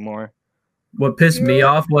bullshit anymore. What pissed me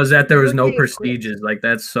off was that there was no prestiges. Like,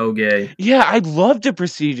 that's so gay. Yeah, I loved the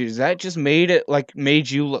prestiges. That just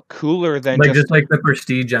made you look cooler than like just like the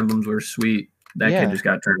prestige emblems were sweet. That Yeah. kid just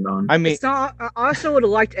got turned on. I mean, It's not. I also would have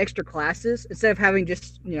liked extra classes instead of having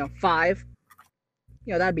just 5.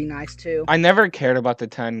 That'd be nice too. I never cared about the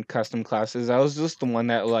 10 custom classes. I was just the one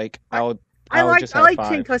that I would just have I like 5.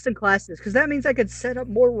 10 custom classes because that means I could set up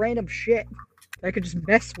more random shit that I could just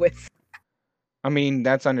mess with. I mean,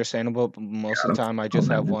 that's understandable, but most of the time I just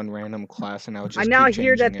have one random class and I would just I now keep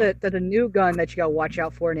hear that changing it. the new gun that you gotta watch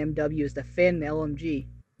out for in MW is the Finn LMG,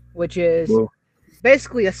 which is Whoa.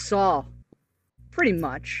 basically a saw, pretty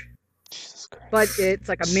much, Jesus Christ. but it's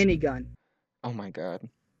like a minigun. Oh my god.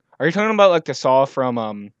 Are you talking about like the saw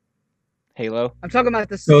from Halo? I'm talking about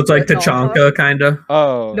this. So it's like no, I'm talking- Tachanka, kind of.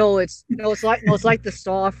 Oh. No, it's like the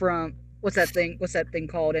saw from what's that thing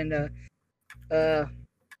called in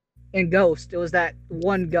Ghost. It was that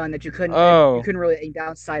one gun that you couldn't really aim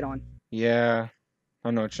down sight on. Yeah.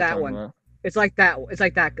 I know what you're That talking one. about. It's like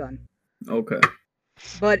that gun. Okay.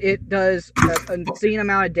 But it does an obscene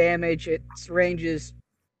amount of damage. Its range is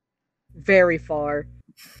very far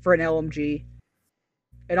for an LMG.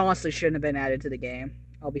 It honestly shouldn't have been added to the game.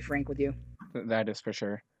 I'll be frank with you. That is for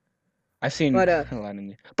sure. I've seen But, a lot of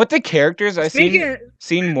new. But the characters I've Speaking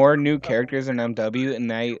seen more new characters in MW and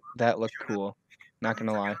that looked cool. Not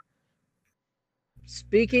gonna lie.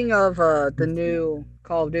 Speaking of the new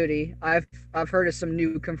Call of Duty, I've heard of some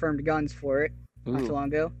new confirmed guns for it not too Ooh. long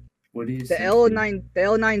ago. What do you The think?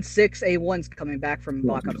 L96A1's coming back from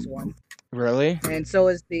Black Ops 1. Really? And so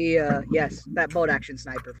is the yes, that bolt action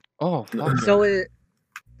sniper. Oh fuck. So is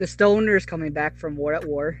the Stoner's coming back from War at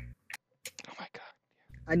War. Oh my god.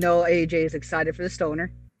 I know AJ is excited for the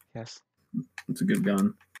Stoner. Yes. It's a good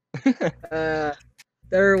gun.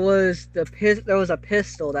 There was a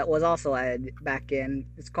pistol that was also added back in.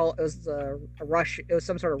 It was a Russian. It was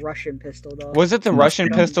some sort of Russian pistol though. Was it the Must Russian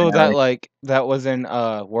be pistol automatic. that was in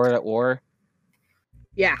War at War?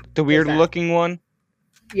 Yeah, The weird that. looking one?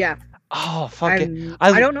 yeah. Oh fuck it.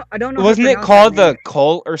 I don't know. I don't know. how to Wasn't it pronounce called that the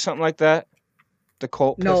Colt or something like that? The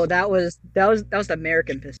Colt name. No, pistol? that was the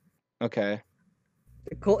American pistol. Okay.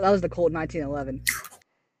 That was the Colt 1911.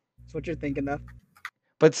 That's what you're thinking of.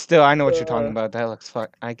 But still, I know what you're talking Uh, about. That looks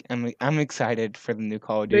fuck. I'm excited for the new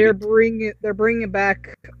Call of Duty. They're bringing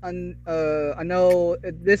back. I know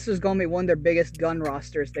this is going to be one of their biggest gun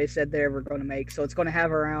rosters. They said they're ever going to make. So it's going to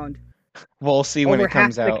have around. We'll see when over it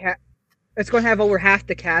comes half the out. It's going to have over half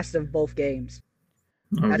the cast of both games.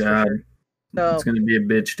 Oh That's god, for sure. it's gonna be a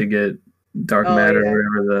bitch to get Dark Oh, Matter yeah.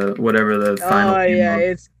 or whatever the final. Oh game yeah,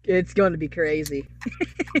 was. it's going to be crazy.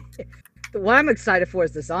 What I'm excited for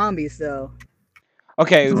is the zombies, though.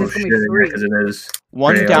 Okay, It's Oh just shit, gonna be free. because it is.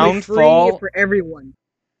 one Free. It's gonna be free downfall. for everyone.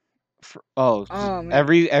 Oh, Man.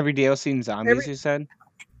 every DLC in zombies. Every- You said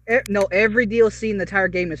No, every DLC in the entire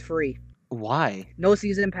game is free. why? No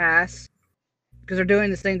season pass, because they're doing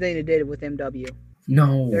the same thing they did with MW.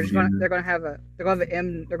 No. They're just dude. they're gonna have a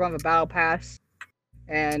battle pass,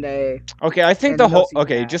 and a Okay, I think And the no whole. season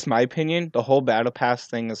Okay, pass. just my opinion. The whole battle pass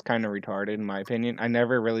thing is kind of retarded, in my opinion. I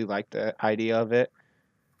never really liked the idea of it.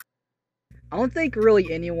 I don't think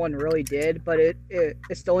really anyone really did, but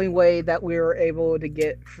it's the only way that we were able to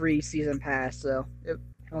get free season pass. So I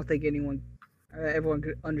don't think everyone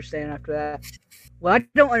could understand after that. What I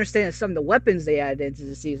don't understand is some of the weapons they added into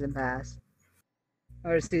the season pass,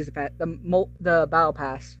 or the season pass, the battle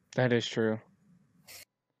pass. That is true.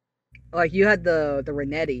 Like you had the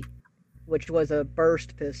Renetti, which was a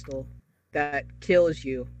burst pistol that kills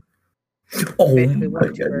you. Oh Basically, my one or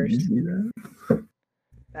god! two Did bursts. you see that?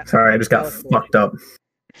 That- Sorry, I just got that was cool. fucked up.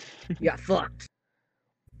 You got fucked.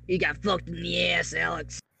 You got fucked in the ass,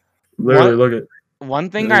 Alex. Literally, What? look at. One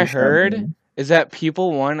thing literally I shot heard me. is that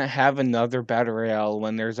people want to have another battle royale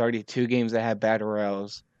when there's already 2 games that have battle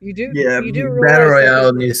royales. You do. Yeah, you do Battle realize that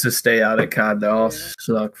Royale needs to stay out of COD. They all Yeah.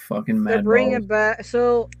 suck fucking they're mad bringing balls. back.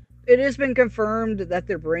 So it has been confirmed that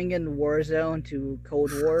they're bringing Warzone to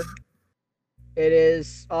Cold War. It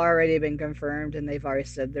is already been confirmed, and they've already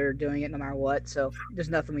said they're doing it no matter what. So there's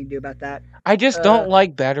nothing we can do about that. I just Uh, don't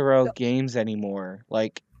like battle royale games anymore.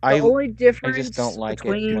 Like The only difference don't like it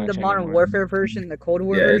between the much Modern anymore. Warfare version and the Cold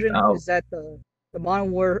War Yeah, it's version out. is that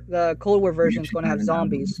the Cold War version is going to have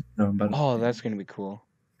zombies. No, but Oh, that's gonna be cool.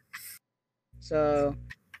 So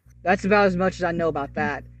that's about as much as I know about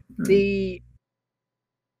that.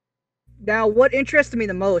 Now, what interested me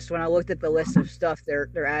the most when I looked at the list of stuff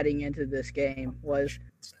they're adding into this game was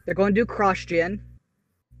they're going to do cross-gen.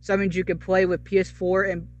 So that means you can play with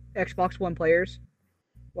PS4 and Xbox One players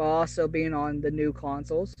while also being on the new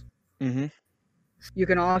consoles. Mm-hmm. You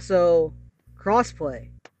can also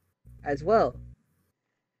cross-play as well,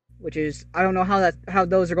 which is I don't know how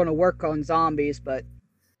those are going to work on zombies, but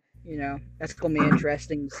that's going to be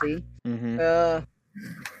interesting to see. Mm-hmm.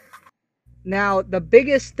 Now, the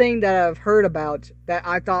biggest thing that I've heard about that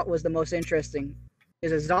I thought was the most interesting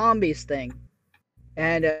is a zombies thing.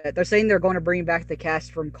 And they're saying they're going to bring back the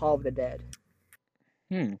cast from Call of the Dead.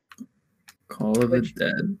 Call of Which- the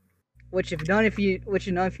Dead. Which, if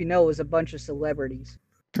you know, is a bunch of celebrities.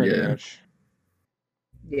 Pretty Yeah. much.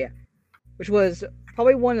 Yeah, which was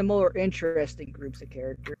probably one of the more interesting groups of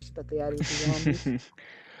characters that they added to zombies.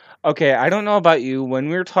 Okay, I don't know about you. When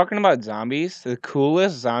we were talking about zombies, the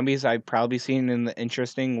coolest zombies I've probably seen in the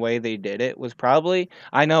interesting way they did it was probably,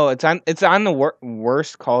 I know it's on the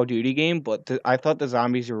worst Call of Duty game, but I thought the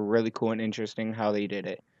zombies were really cool and interesting how they did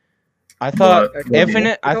it. I thought Are you talking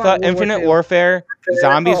Infinite about World War Infinite II? Warfare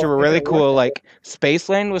zombies Oh, were really Infinite cool. Warfare. Like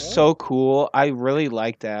Spaceland was Oh. so cool. I really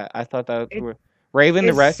liked that. I thought that It- were Raven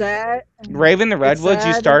the It's sad. Raven the It's Redwoods.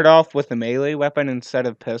 You sad. start off with a melee weapon instead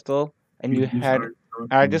of pistol, and you had.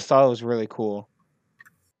 I just thought it was really cool.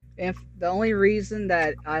 If the only reason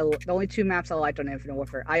that the only two maps I liked on Infinite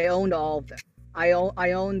Warfare, I owned all of them. I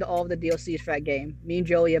owned all of the DLCs for that game. Me and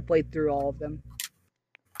Joey have played through all of them.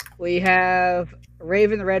 We have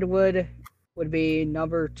Raven the Redwood would be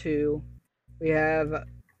number 2. We have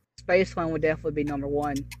Spaceland would definitely be number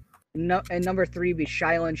 1. And number 3 would be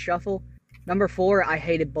Shiloh Shuffle. Number 4, I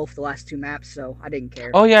hated both the last 2 maps, so I didn't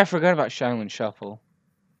care. Oh yeah, I forgot about Shiloh Shuffle.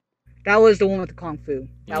 That was the one with the Kung Fu.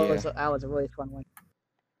 That Yeah. was a really fun one.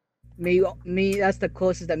 Me, that's the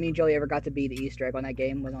closest that me and Joey ever got to be the Easter egg on that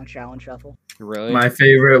game was on Shiloh Shuffle. Really? My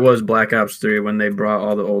favorite was Black Ops 3 when they brought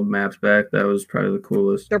all the old maps back. That was probably the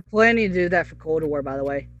coolest. They're planning to do that for Cold War, by the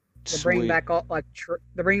way. They're bringing Sweet. back all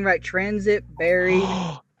they're bringing back Transit, Barry,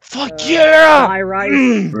 Fuck uh, yeah! High Rise.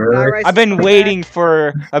 Mm. Really? Rise I've been coming waiting back.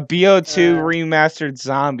 for a BO2 Uh, remastered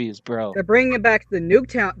zombies, bro. They're bringing back the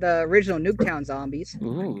the original Nuketown zombies,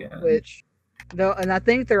 Ooh. which, and I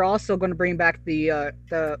think they're also going to bring back the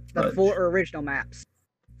Fudge. 4 original maps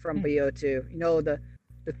from BO2. You know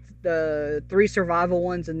the 3 survival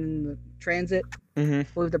ones and then the Transit. Mm-hmm. I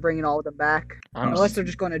believe they're bringing all of them back, I'm unless they're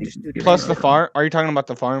just going to just do Plus the Transit. farm. Are you talking about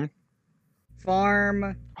the farm?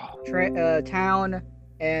 Farm, Town,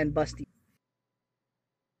 and Bus Depot.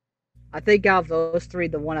 I think out of those 3,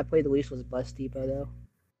 the one I played the least was Bus Depot, though.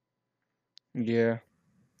 Yeah.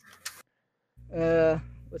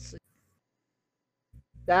 Let's see.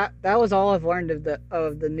 That was all I've learned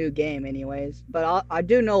of the new game, anyways. But I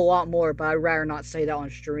do know a lot more, but I'd rather not say that on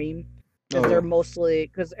stream because they're mostly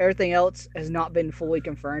because everything else has not been fully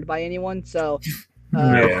confirmed by anyone. So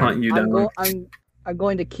They'll Yeah. hunt you down. I'm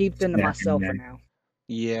going to keep them to Yeah, myself yeah. for now.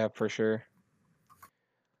 Yeah, for sure.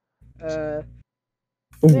 Ooh.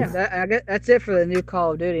 Yeah, I guess that's it for the new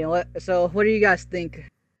Call of Duty. So, what do you guys think?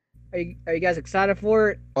 Are you guys excited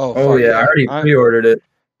for it? Oh, Oh fuck yeah, I already pre-ordered it.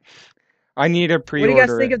 I need to What do pre-order you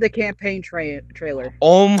guys think it. of the campaign trailer?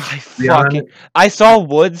 Oh my Be fucking! honest, I saw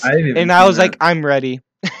Woods I didn't even and I see was like, that. I'm ready.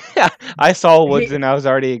 I saw Woods and I was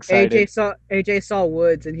already excited. AJ saw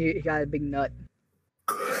Woods and he got a big nut.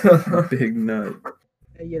 Big nut.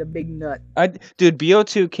 He had a big nut. Dude,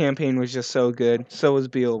 BO2 campaign was just so good. So was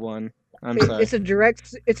BO1. I'm sorry. It's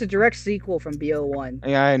a direct sequel from BO1.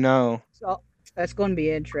 Yeah, I know. So that's going to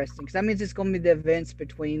be interesting because that means it's going to be the events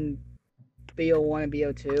between BO1 and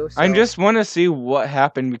BO2. So I just want to see what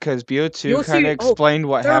happened because BO2 You'll kind of see- oh, explained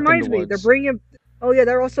what that happened reminds to me. Woods. They're bringing. Oh yeah,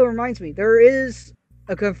 that also reminds me. There is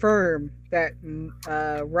a confirm that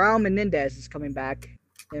Raul Menendez is coming back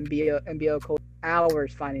in BO Code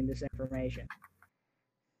Hours finding this information.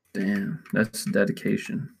 Damn, that's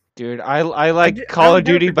dedication. Dude, I like I Call don't of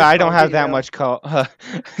Duty, benefit but from I don't Call of have Duty, that though.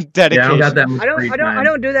 much Yeah, dedication. I don't got that much I don't free I don't I time.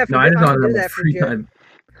 don't do that for No, I just I don't don't have do that that much for free you. time.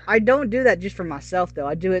 I don't do that just for myself though.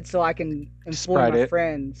 I do it so I can inform Spread my it.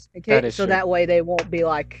 friends. That Okay, is so true. that way they won't be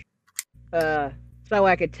like so that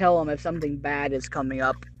way I could tell them if something bad is coming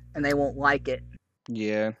up and they won't like it.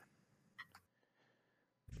 Yeah.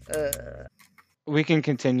 Uh We can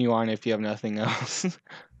continue on if you have nothing else.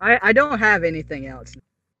 I don't have anything else.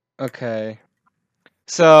 Okay.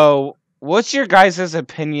 So, what's your guys'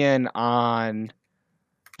 opinion on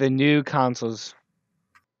the new consoles?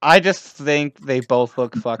 I just think they both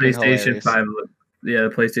look fucking PlayStation hilarious. 5 the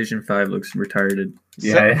PlayStation 5 looks retarded.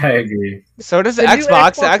 Yeah, I agree. So does the The new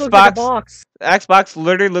Xbox. The looks like a Xbox, box. Xbox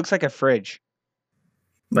literally looks like a fridge.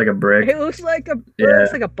 Like a brick. It looks like a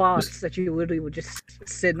Yeah. box that you literally would just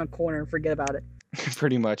sit in a corner and forget about it.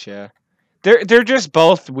 Pretty much, yeah. They're just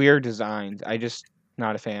both weird designs. I just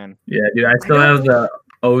not a fan. Yeah, dude, I still don't- have the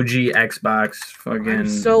OG Xbox fucking I'm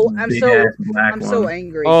so big-ass black I'm one. so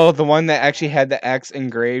angry. Oh, the one that actually had the X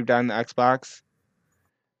engraved on the Xbox.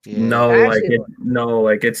 Yeah. No,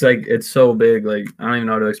 Actually, it's so big. Like I don't even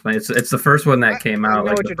know how to explain. It's the first one that came I out. know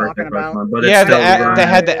Like what the you're first talking about. one, but Yeah, it's still they running.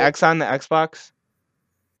 had the X on the Xbox.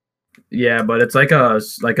 Yeah, but it's like a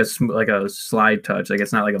slide touch. Like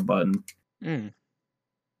it's not like a button. Mm.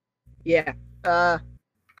 Yeah. Yeah.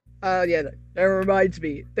 That reminds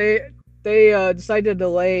me. They decided to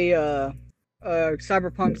delay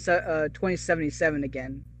Cyberpunk 2077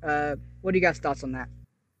 again. What do you guys thoughts on that?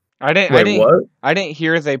 I didn't. I Wait, didn't. what? I didn't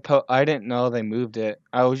hear they put. I didn't know they moved it.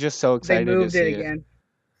 I was just so They excited to moved see it it. again.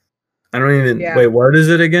 I don't even. Yeah. Wait, what is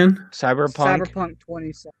it again? Cyberpunk. Cyberpunk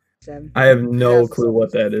 2077. I have no Yes. clue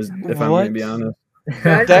what that is. If I'm What? gonna be honest.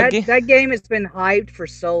 That game has been hyped for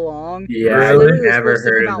so long. Yeah, Really? I Literally was never supposed to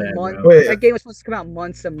heard come of out that. months. Bro. Wait. That game was supposed to come out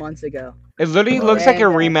months and months ago. It literally Oh. looks like a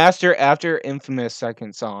And, remaster after Infamous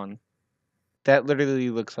Second Son. That literally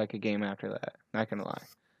looks like a game after that. Not gonna lie.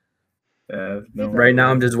 No Right now,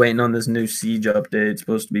 I'm just waiting on this new Siege update. It's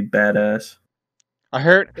supposed to be badass. I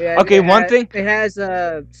heard. Yeah, Okay, one thing. It has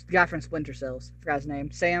guy from Splinter Cells. Forgot his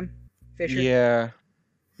name. Sam Fisher. Yeah.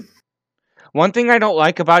 One thing I don't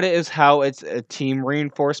like about it is how it's a team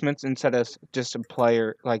reinforcements instead of just a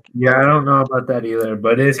player. Like, Yeah, I don't know about that either,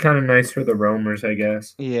 but it's kind of nice for the roamers, I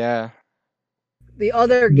guess. yeah. The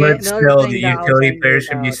other game. But The other still, thing the that I was utility angry players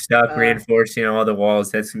should be about, stuck reinforcing all the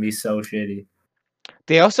walls. That's gonna be so shitty.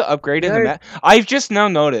 They also upgraded the There- map. I've just now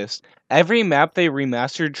noticed every map they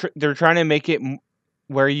remastered. They're trying to make it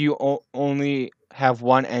where you only have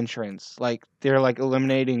one entrance. Like they're like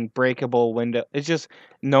eliminating breakable window. It's just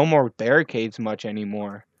no more barricades much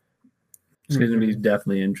anymore. It's gonna be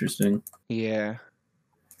definitely interesting. Yeah.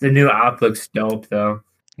 The new op looks dope, though.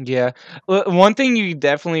 Yeah. One thing you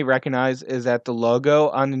definitely recognize is that the logo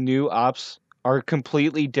on the new ops are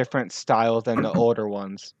completely different style than the older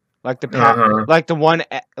ones. Like the like the one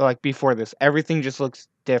like before this, everything just looks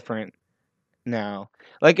different now.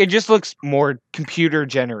 Like it just looks more computer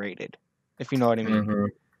generated, if you know what I mean,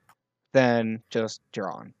 than just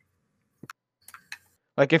drawn.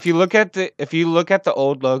 Like if you look at the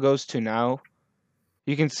old logos to now,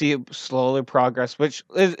 you can see it slowly progress, which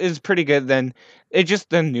is pretty good. Then it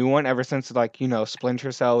just the new one ever since like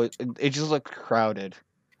Splinter Cell, it just looked crowded.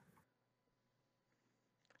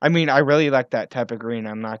 I mean, I really like that type of green.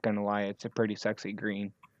 I'm not gonna lie, it's a pretty sexy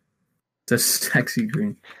green. It's a sexy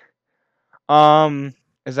green.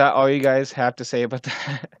 Is that all you guys have to say about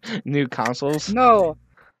the new consoles? No,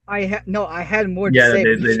 I had more to Yeah, say.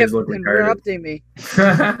 they but you just kept look retarded. interrupting me.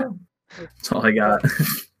 That's all I got.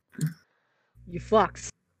 You fucks.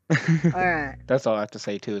 All right. That's all I have to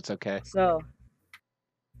say too. It's okay. So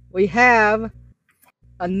we have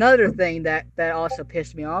another thing that also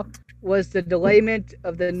pissed me off was the delayment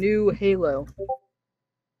of the new Halo.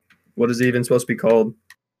 What is it even supposed to be called?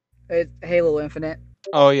 It's Halo Infinite.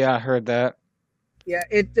 Oh yeah, I heard that. Yeah,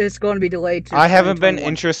 it's going to be delayed to. I haven't been 2021.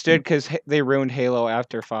 interested because they ruined Halo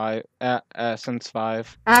after 5. Since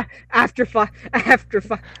 5. After 5.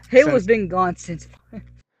 Halo's been gone since 5.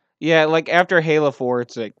 Yeah, like after Halo 4,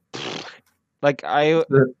 it's like,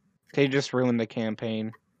 they just ruined the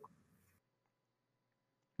campaign.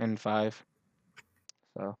 In 5.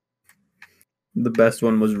 So. The best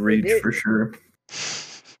one was Reach did. for sure.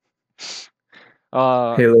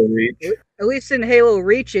 Halo Halo Reach. At least in Halo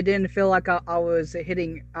Reach, it didn't feel like I was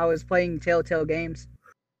playing Telltale games.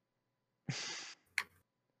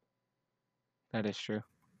 That is true.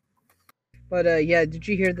 But yeah, did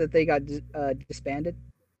you hear that they got disbanded?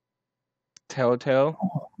 Telltale?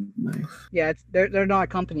 Oh, nice. Yeah, they're not a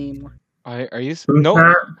company anymore. Are you? Who's No,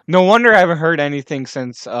 that? no wonder I haven't heard anything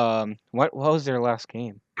since. What was their last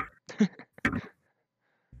game?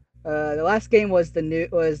 The last game was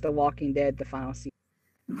The Walking Dead, the final season.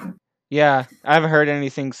 Yeah, I haven't heard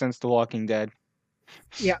anything since The Walking Dead.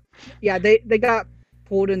 Yeah, they got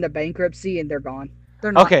pulled into bankruptcy and they're gone.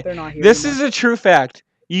 They're not. Okay, They're not here. This anymore. is a true fact.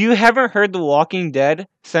 You haven't heard The Walking Dead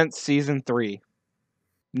since season 3.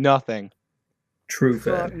 Nothing. True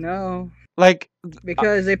Fuck fact. no. Like,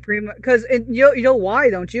 Because you know why,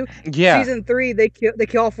 don't you? yeah. Season 3, they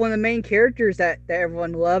kill off one of the main characters that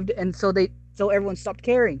everyone loved, and so everyone stopped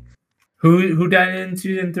caring. Who died in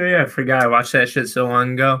season 3? I forgot. I watched that shit so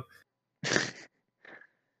long ago. I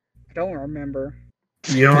don't remember.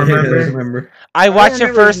 You don't I remember? remember. I watched the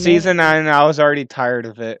remember first his name. season and I was already tired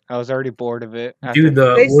of it. I was already bored of it. Dude,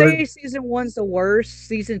 They say season 1's the worst.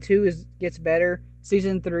 Season 2 gets better.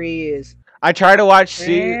 Season 3 is. I tried to watch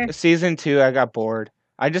Eh. season 2. I got bored.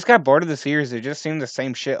 I just got bored of the series. It just seemed the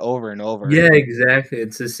same shit over and over. Yeah, exactly.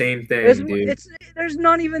 It's the same thing, dude. There's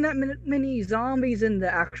not even that many zombies in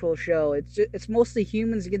the actual show. It's mostly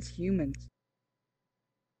humans against humans.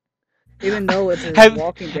 Even though it's a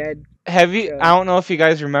Walking Dead. Have you? show. I don't know if you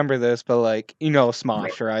guys remember this, but like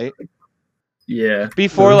Smosh, right? Yeah.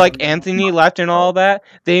 Before like Anthony left and all that,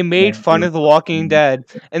 they made fun of The Walking Dead,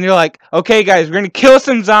 and they're like, "Okay, guys, we're gonna kill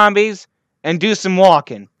some zombies and do some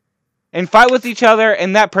walking, and fight with each other,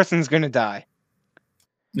 and that person's gonna die."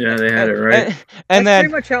 Yeah, they had it right. And That's then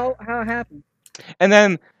pretty much how it happened. And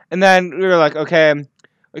then we were like, okay,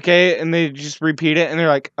 and they just repeat it, and they're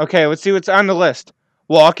like, okay, let's see what's on the list.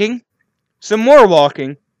 Walking, some more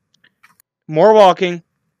walking, more walking,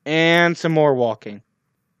 and some more walking.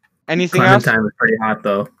 Anything else? Clementine was pretty hot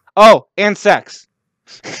though. Oh, and sex.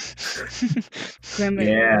 Clement,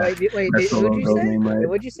 Yeah, wait, that's the what'd you little say? name, right?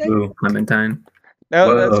 What'd you say? Ooh, Clementine. That's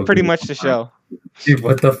Whoa, pretty dude. much the show. dude,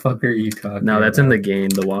 what the fuck are you talking? No, that's in about? the game,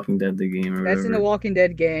 The Walking Dead, the game. Or That's in the whatever. Walking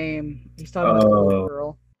Dead game. He's talking about the little Oh.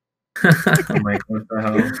 girl. I'm like, what the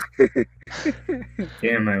hell?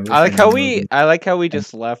 Damn, I like how we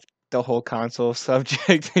just left the whole console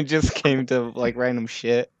subject and just came to like random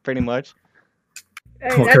shit, pretty much. Hey,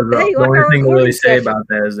 Well, 'cause the like only our thing to really recording say session. about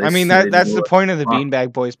that is I mean they that's do the it. point of the Wow.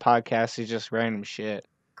 Beanbag Boys podcast is just random shit.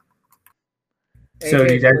 So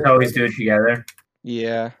AJ you guys Ford. always do it together?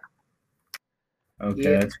 Yeah. Okay,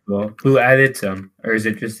 Yeah. that's cool. Who edits them, or is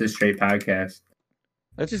it just a straight podcast?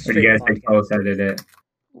 That's Just Or do you guys straight like podcast. both edit it?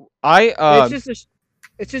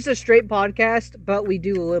 It's just a straight podcast, but we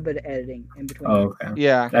do a little bit of editing in between. Oh, okay,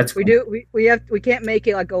 yeah. that's We cool. do. We can't make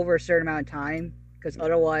it like over a certain amount of time because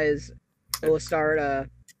otherwise it will start A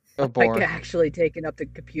like bore. actually taking up the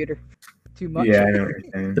computer too much. Yeah, I know what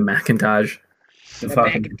you're saying. The Macintosh. The the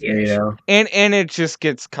fucking Macintosh. potato. And it just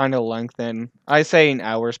gets kind of lengthened. I say an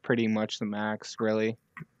hour's pretty much the max, really.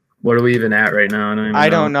 What are we even at right now? I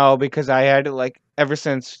don't know because I had to like ever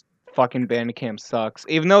since fucking Bandicam sucks.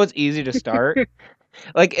 Even though it's easy to start,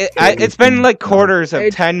 like it's been like quarters of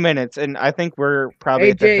AJ 10 minutes, and I think we're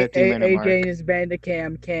probably at the 50-minute mark. AJ is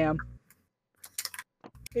Bandicam cam.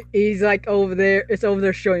 He's like over there. It's over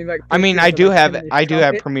there showing like. I mean, pictures of, like, him and his I do have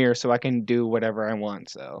trumpet. Premiere, so I can do whatever I want.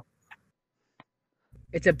 So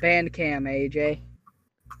It's a Bandcam, AJ.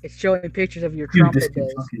 It's showing pictures of your Dude, this trumpet kid's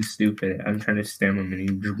days. fucking stupid. I'm trying to stem him and he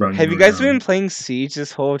just runs. have you guys around. been playing Siege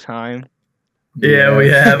this whole time? Yeah, we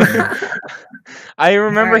have. I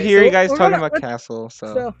remember Alright, hearing so you guys we're talking gonna- about Castle.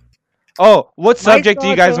 So, So oh, what My subject do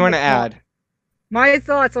you thoughts guys on want the to con- add? my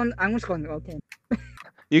thoughts on. I'm just going. Okay.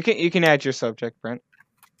 You can add your subject, Brent.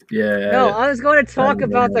 Yeah. No, I was going to talk Yeah.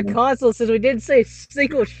 about the console since we didn't say a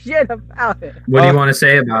single shit about it. What do you want to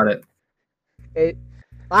say about it?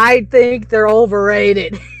 I think they're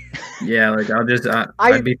overrated. Yeah, like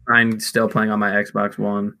I'd be fine still playing on my Xbox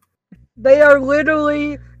One. They are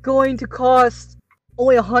literally going to cost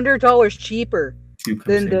only $100 cheaper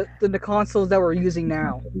than the consoles that we're using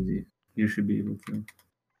now. You should be able to.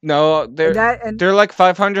 No, And they're like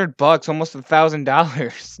 $500, almost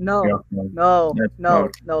 $1,000. no, Yeah, no, That's no,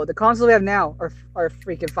 fucked. no. The consoles we have now are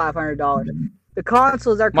freaking $500. The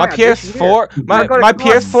consoles are My coming out this year. PS4, my They're my gonna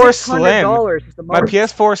cost PS4 Slim, $600 the my most.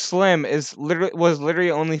 PS4 Slim was literally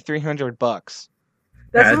only $300.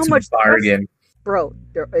 That's how That's much, a bargain. bro.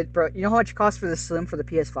 Bro, you know how much it costs for the Slim for the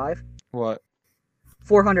PS5? What?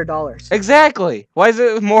 $400. Exactly. Why is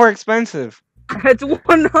it more expensive? It's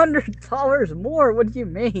 $100 more. What do you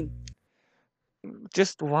mean?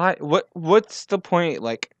 Just why? What's the point?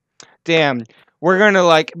 Like, damn, we're gonna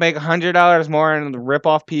like make $100 more and rip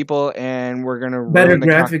off people, and we're gonna Better ruin the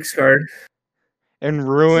graphics card. and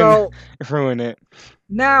ruin So ruin it.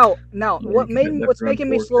 now, Yeah, what's that's around making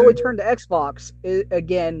me 4K. slowly turn to Xbox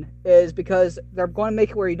is because they're going to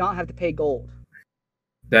make it where you don't have to pay gold.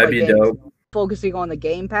 That'd Like be games, dope. focusing on the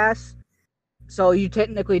Game Pass, so you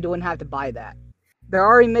technically don't have to buy that. They're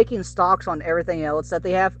already making stocks on everything else that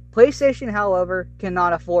they have. PlayStation, however,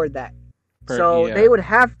 cannot afford that. So Yeah. you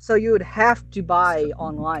would have to buy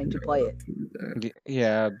online to play it.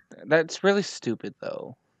 Yeah, that's really stupid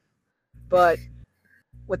though. But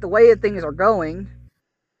with the way things are going,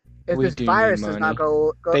 if We this do need virus does not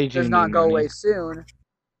money. They do does not need go money. away soon,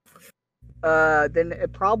 then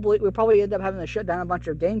we'll probably end up having to shut down a bunch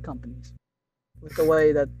of game companies with the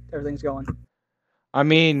way that everything's going. I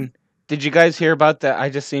mean, did you guys hear about that? I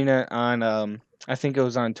just seen it on I think it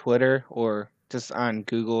was on Twitter or just on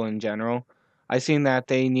Google in general. I seen that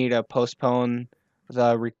they need to postpone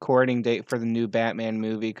the recording date for the new Batman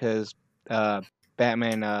movie because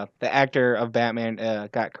Batman, the actor of Batman,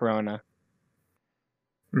 got corona.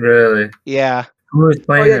 Really? Yeah, Who was Oh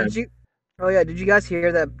playing yeah, it? did you guys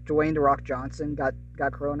hear that Dwayne The Rock Johnson got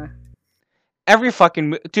corona? every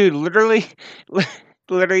fucking dude, literally,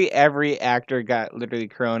 literally every actor got literally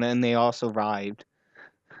corona, and they all survived.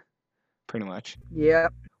 Pretty much. Yeah.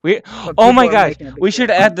 We. but Oh my people are gosh, making a big we should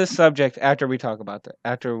deal. add this subject after we talk about that.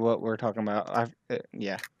 After what we're talking about.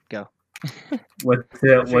 Yeah. Go. What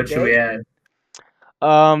should we add?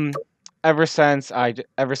 Ever since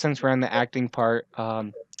we're on the acting part,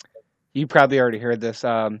 you probably already heard this.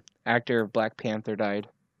 Actor of Black Panther died.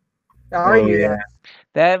 I already Oh, knew yeah. that.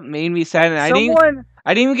 That made me sad, and I Someone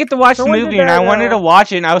didn't even get to watch the someone did movie, and I that, wanted to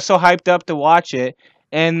watch it, and I was so hyped up to watch it.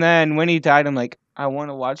 And then when he died, I'm like, I want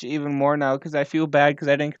to watch it even more now because I feel bad because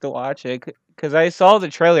I didn't get to watch it because I saw the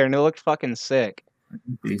trailer and it looked fucking sick.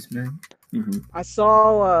 Basement. I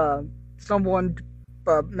saw someone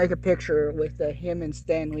make a picture with him and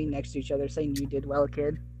Stan Lee next to each other, saying "You did well,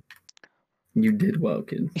 kid." You did well,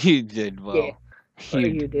 kid. You did well. Yeah.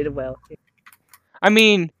 You did well. I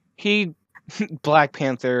mean, Black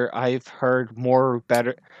Panther. I've heard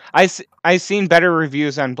better. I've seen better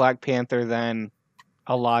reviews on Black Panther than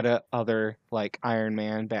a lot of other like Iron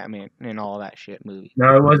Man, Batman, and all that shit movies.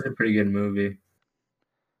 No, it was a pretty good movie.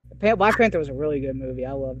 Black Panther was a really good movie.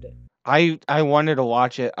 I loved it. I wanted to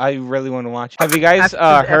watch it. I really want to watch it. Have you guys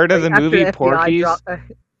heard of the movie Porky's?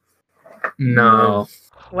 No.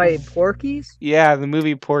 Wait, Porky's? Yeah, the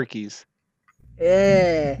movie Porky's.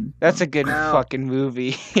 Yeah. That's a good No. fucking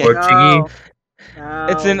movie. No.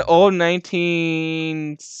 It's an old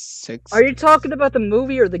 1960s. Are you talking about the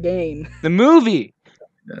movie or the game? The movie.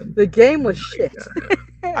 The game was shit.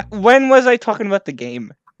 When was I talking about the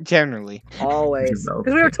game? Generally. Always.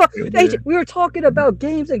 Because we were talking about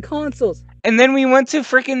games and consoles. And then we went to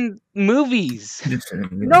freaking movies.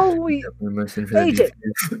 No, Listen for AJ.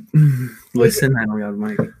 Listen, I don't got a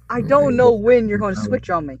mic. I don't know when you're going to switch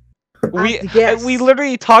on me. We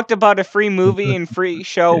literally talked about a free movie and free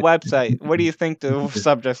show website. What do you think the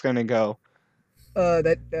subject's gonna go?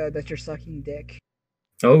 That you're sucking dick.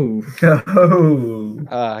 Oh.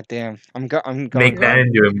 Damn. I'm going. Make that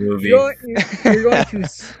into a movie. You're going to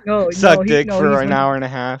suck dick for an hour and a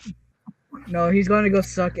half. No, he's going to go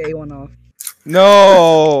suck A1 off.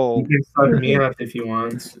 No. You can suck me off if you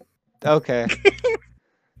want. Okay.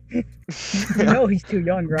 You know he's too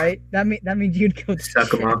young, right? That means you'd go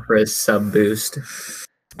Suck him off for a sub boost.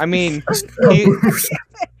 I mean, he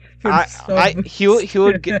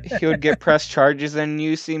would get press charges, and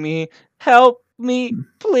you see me. Help me,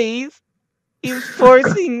 please. He's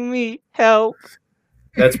forcing me. Help.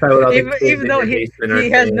 That's probably what even though he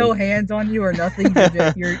has no hands on you or nothing.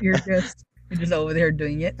 You're just over there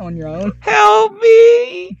doing it on your own. Help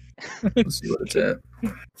me. Let's see what it's at.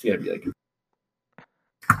 It's gotta be like.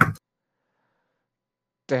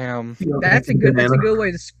 Damn. That's a good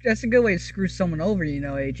way to screw someone over, you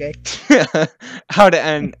know, AJ. How to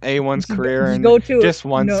end A1's career in just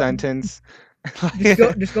one sentence.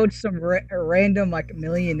 Just go to some random like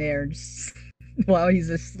millionaire while he's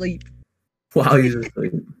asleep. Just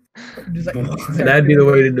that'd be the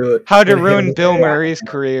way to do it. How to ruin Bill Murray's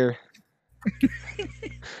career.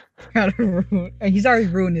 He's already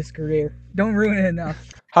ruined his career. Don't ruin it enough.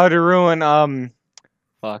 How to ruin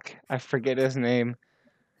fuck, I forget his name.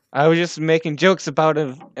 I was just making jokes about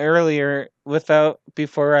it earlier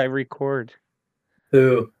before I record.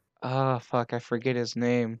 Who? Fuck, I forget his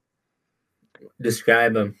name.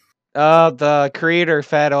 Describe him. The creator,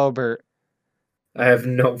 Fat Albert. I have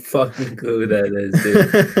no fucking clue who that is,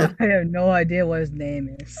 dude. I have no idea what his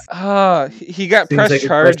name is. He got Seems press like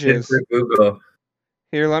charges. For Google.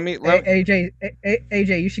 Here, let me.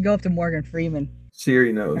 AJ, you should go up to Morgan Freeman.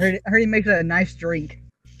 Siri knows. I heard he makes a nice drink.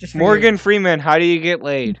 Just Morgan Freeman, how do you get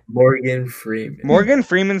laid? Morgan Freeman. Morgan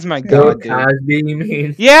Freeman's my Bill god, dude. Cosby, you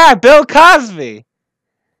mean? Yeah, Bill Cosby.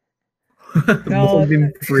 No,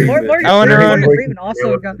 Morgan Freeman. Morgan Freeman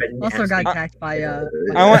also got attacked by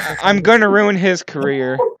I'm gonna ruin his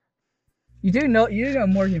career. You do know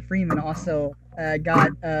Morgan Freeman also got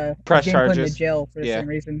press put charges into jail for some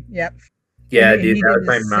reason. Yep. Yeah, He dude, did that was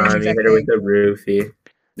my the mom. same He hit exact her with a roofie.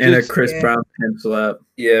 And a Chris Brown pimp slap.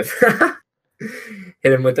 Yeah.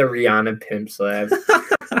 Hit him with a Rihanna pimp slap.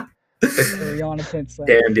 Rihanna pimp slap.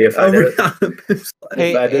 Damn, dude. If I did,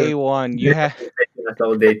 Hey, A1, you have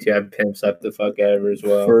all day too. I'd pimp slap the fuck out of her as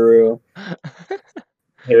well. For real.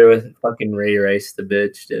 Hit her with fucking Ray Rice, the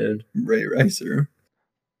bitch, dude. Ray Ricer.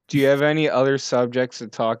 Do you have any other subjects to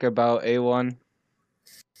talk about, A1?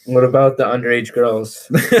 What about the underage girls?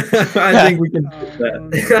 I think we can. I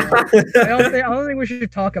don't think we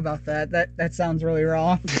should talk about that. That sounds really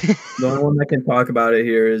wrong. The only one that can talk about it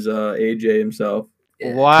here is AJ himself.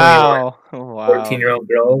 Wow. 14-year-old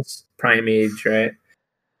girls, prime age, right?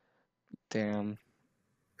 Damn.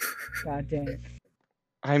 God damn.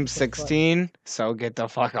 I'm 16, so get the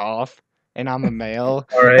fuck off. And I'm a male.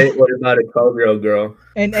 All right. What about a 12-year-old girl?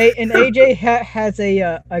 And AJ has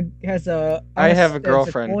a. I have a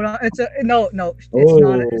girlfriend. It's not a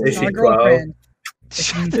girlfriend.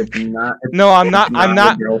 No, I'm not. I'm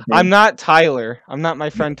not Tyler. I'm not my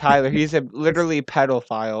friend Tyler. He's a literally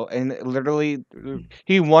pedophile, and literally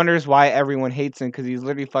he wonders why everyone hates him because he's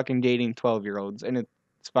literally fucking dating 12-year-olds, and it's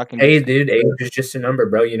fucking. Hey, dude, age is just a number,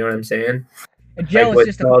 bro. You know what I'm saying? A jail is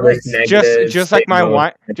just a place. Just like my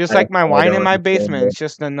wine, in my basement. It's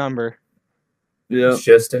just a number. Yeah, it's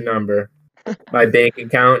just a number. My bank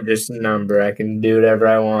account, just a number. I can do whatever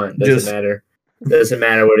I want. Doesn't matter. Doesn't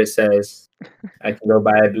matter what it says. I can go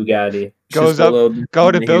buy a Bugatti. goes Just a up, little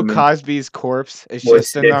go to different Bill human. Cosby's corpse. It's What's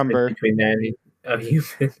just the a difference number. between that and a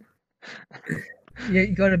human? You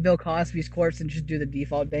go to Bill Cosby's corpse and just do the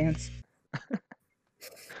default dance.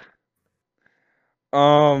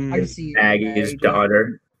 I can see you doing that, Maggie's AJ.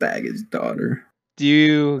 daughter. Bag his daughter. Do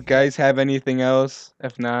you guys have anything else?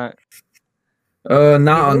 If not, Not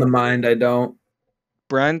on do? the mind. I don't.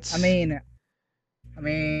 Brent. I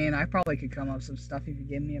mean, I probably could come up with some stuff if you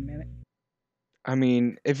give me a minute.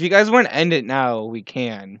 If you guys want to end it now, we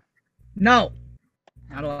can. No,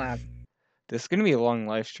 not allowed. This is gonna be a long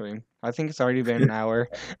live stream. I think it's already been an hour.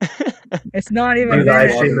 It's not even You been live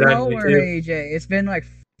an stream it on hour, YouTube? AJ. It's been like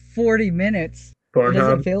 40 minutes. It doesn't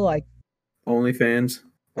Pornhub. feel like OnlyFans.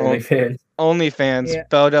 OnlyFans. OnlyFans. Yeah.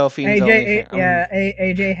 Philadelphians AJ. OnlyFans. Yeah,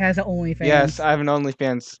 AJ has an OnlyFans. Yes, I have an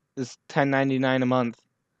OnlyFans. It's $10.99 a month.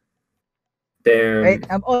 Damn.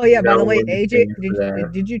 Oh yeah. By No the way, one's AJ, paying for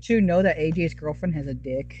that. did you two know that AJ's girlfriend has a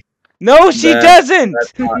dick? No, she That- doesn't.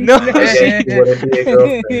 that's not- No, Yeah, she wouldn't be a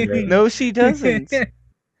girlfriend then. no, she doesn't.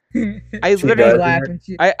 I She literally, does. laughing.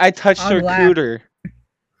 I touched I'm her laughing. cooter.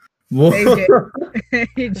 Whoa.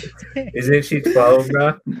 AJ, Isn't she 12,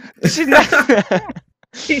 bro? She's not.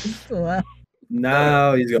 well,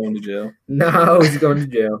 Now he's going to jail. No, he's going to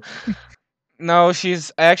jail. No,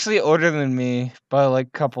 she's actually older than me by like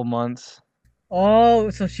a couple months. oh,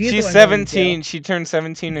 so she's the She's one going to jail. 17. She turned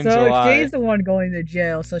 17 in So July. she's the one going to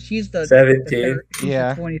jail. So she's the 17.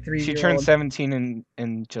 Yeah. 23 She year turned old. 17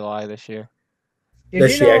 in July this year.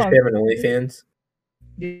 Does she actually have an OnlyFans?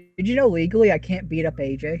 Did you know legally I can't beat up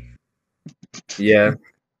AJ? Yeah.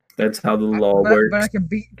 That's how the law but, works. But I can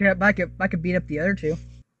beat up the other two.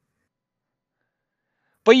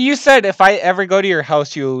 But you said if I ever go to your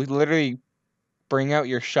house, you literally bring out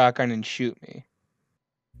your shotgun and shoot me.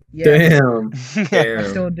 Yeah, Damn. I Damn.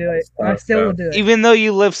 still do it. I That's still will tough. do it. Even though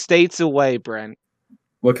you live states away, Brent.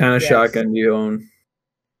 What kind of Yes. shotgun do you own?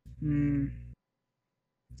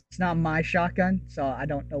 It's not my shotgun, so I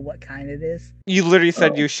don't know what kind it is. You literally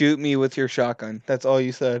said Oh. you shoot me with your shotgun. That's all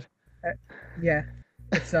you said. Yeah,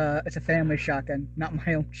 it's a family shotgun, not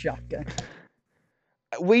my own shotgun.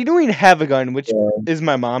 We don't even have a gun, which Yeah. is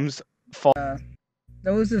my mom's fault.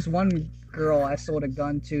 There was this one girl I sold a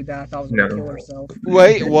gun to that I thought was gonna No. kill herself.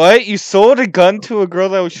 Wait, what? You sold a gun to a girl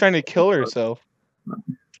that was trying to kill herself?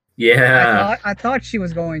 Yeah. I thought she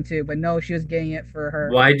was going to, but no, she was getting it for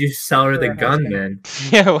her. Why'd you sell her For the her gun husband. then?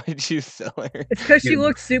 Yeah, why'd you sell her? It's because she You-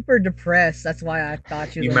 looked super depressed. That's why I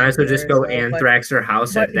thought she was. You gonna might as well kill just go herself, but- anthrax her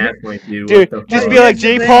house but at that point, dude. Dude, What the just fuck? be like, Here's the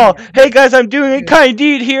J. thing. Paul, hey guys, I'm doing a Dude. kind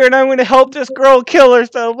deed here and I'm going to help this girl kill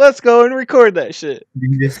herself. Let's go and record that shit.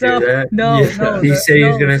 Did you just So- do that? no, Yeah. no. He the- said he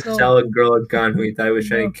was no, gonna so- sell a girl a gun who he thought was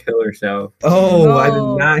trying to kill herself. Oh, I did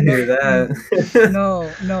No, not hear no.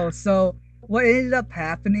 that. No. So what ended up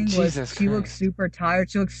happening was Jesus she looked Christ. super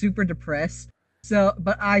tired. She looked super depressed. So,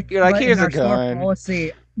 but You're like, but in "Here's a our store gun."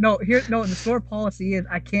 policy. The store policy is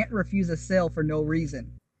I can't refuse a sale for no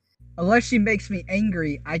reason, unless she makes me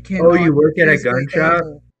angry. I cannot. Oh, you work at a physically gun shop?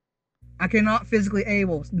 able- I cannot physically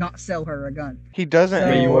able not sell her a gun. He doesn't So-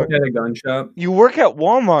 Wait, you anymore. work at a gun shop? You work at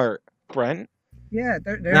Walmart, Brent. Yeah,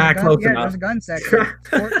 there's Nah, a gun. close Yeah, enough. there's a gun section.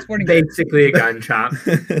 Sporting goods. Basically a gun shop.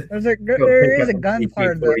 There pick is up a a gun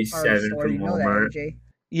part of the AK-47 store. from You know that, Walmart. AJ.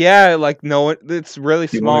 Yeah, like no one. It's really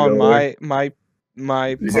You small wanna in go my.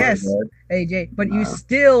 Yes. Nah. AJ, but you Nah.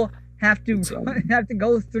 still have to It's, have to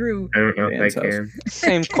go through. I don't know if Man's I can.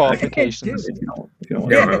 Same qualifications. If you don't No,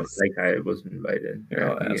 want to. Yes. like I wasn't invited. Yeah,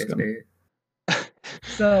 I'll You ask guys him. may.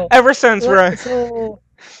 So Ever since we're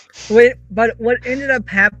but what ended up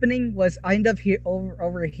happening was I ended up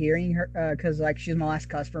overhearing her because like she's my last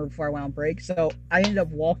customer before I went on break. So I ended up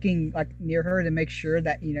walking like near her to make sure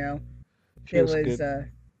that it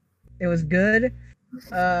was good.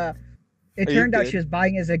 It Are you turned out good? she was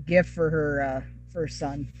buying as a gift for her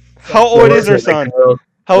son. How old is her son?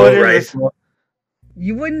 How old is this?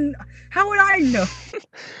 You wouldn't. How would I know?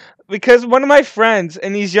 Because one of my friends,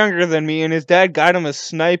 and he's younger than me, and his dad got him a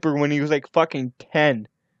sniper when he was like fucking 10.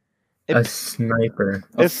 A sniper.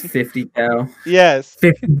 A It's- 50 cal. Yes.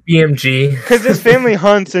 50 BMG. Because his family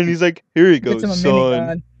hunts, and he's like, here you go, Gets him a son.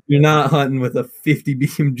 minigun. You're not hunting with a 50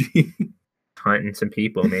 BMG. Hunting some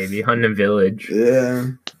people, maybe. Hunting a village. Yeah.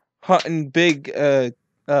 Hunting big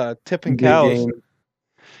tipping Big cows. game.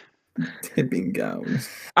 Tipping cows.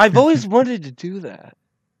 I've always wanted to do that.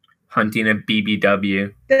 Hunting a BBW.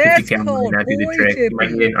 50 That's cal might called not do the boy trick. You might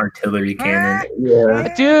tipping. need an artillery cannon.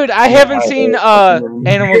 Yeah. Dude, I haven't seen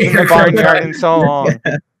Animals in the Barnyard in so long.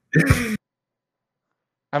 I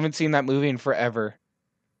haven't seen that movie in forever.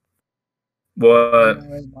 What?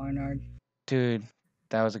 Where's Barnard? Dude,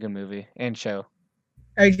 that was a good movie and show.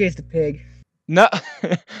 AJ's the pig. No,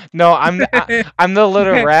 no, I'm the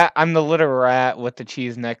little rat. I'm the little rat with the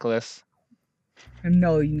cheese necklace.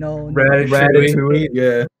 No. Ratatouille.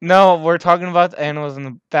 Yeah. No, we're talking about the animals in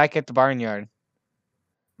the back at the barnyard.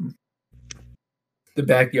 The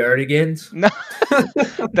Backyardigans. No,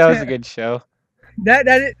 that was a good show. That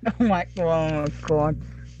is. Oh my god.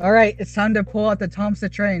 All right, it's time to pull out the Thompson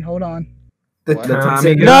train. Hold on. The What?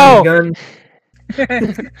 Tommy No! gun.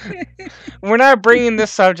 We're not bringing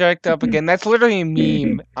this subject up again. That's literally a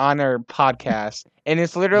meme on our podcast, and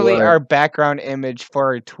it's literally What? our background image for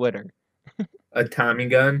our Twitter. A Tommy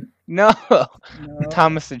gun. No, No.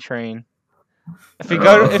 Thomas the Train. If you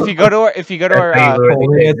go to our That's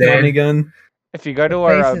Holding a Tommy gun. if you go to The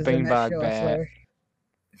our faces in that beanbag show, I bat, swear.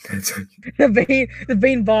 That's The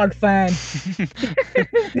Beanbog fan.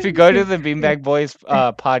 if you go to the Beanbag Boys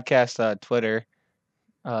podcast Twitter,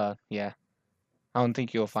 yeah, I don't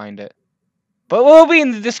think you'll find it, but we'll be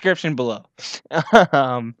in the description below.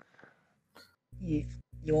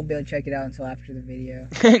 You won't be able to check it out until after the video.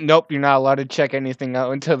 Nope, you're not allowed to check anything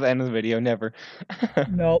out until the end of the video. Never.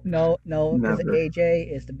 No, because Never.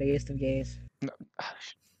 AJ is the biggest of gays.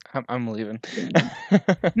 I'm leaving.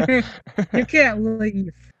 You can't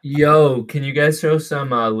leave. Yo, can you guys throw some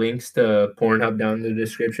links to Pornhub down in the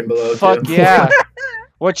description below? Fuck too? yeah.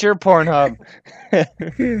 What's your Pornhub?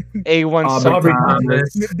 A1 Aubrey sub-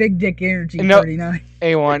 Thomas. Big Dick Energy No. 39.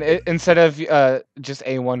 A1 instead of just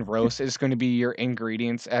A1 roast, it's going to be your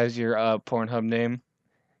ingredients as your Pornhub name.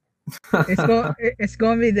 It's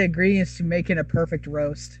going to be the ingredients to making a perfect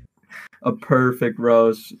roast. A perfect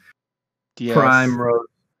roast. Yes. Prime roast.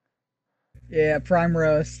 Yeah, prime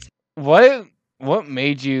roast. What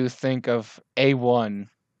made you think of A1?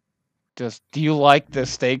 Just do you like the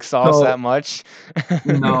steak sauce No. that much?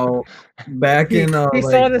 No. Back in He like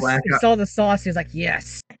saw Black he saw the sauce. He was like,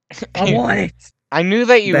 "Yes, I want it." I knew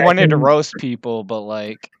that you Back wanted to in- roast people, but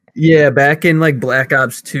like Yeah, back in like Black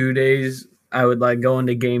Ops 2 days, I would like go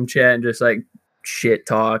into game chat and just like shit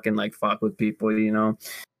talk and like fuck with people, you know.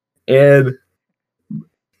 And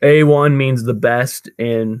A1 means the best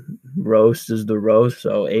and roast is the roast,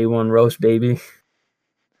 so A1 roast, baby.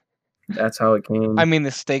 That's how it came. I mean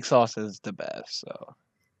the steak sauce is the best, so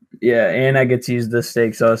Yeah, and I get to use the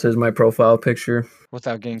steak sauce as my profile picture.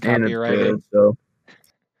 without getting And it's copyrighted. good, so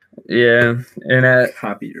yeah, and at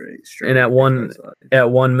Copyright. and at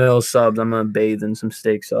 1 mil subs, I'm gonna bathe in some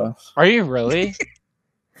steak sauce. Are you really?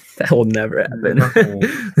 That will never happen. No.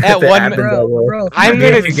 If At it 1 happens, I will. Bro, I'm if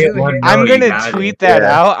gonna you If you get do one it, I'm No, you gonna got tweet it. that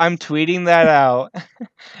Yeah. out. I'm tweeting that out.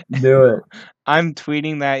 Do it. I'm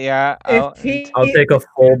tweeting that, yeah. I'll I'll take a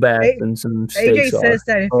full bath A- in some steak AJ sauce. says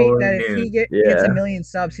that if Oh, he gets yeah. a million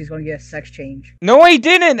subs, he's going to get a sex change. No, I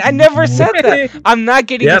didn't. I never said that. I'm not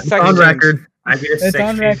getting Yep, a sex on change. record. I get a It's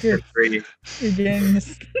on section for record. free. Again,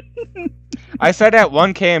 I said at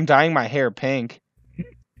 1K I'm dyeing my hair pink.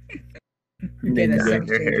 you're getting a Yeah. sex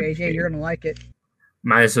Your change, hair AJ. pink. You're going to like it.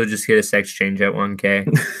 Might as well just get a sex change at 1K.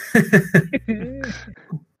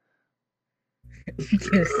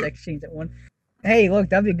 Get a sex change at one. Hey, look,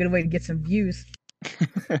 that'd be a good way to get some views.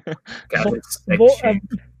 Got Bo- a sex Bo- change.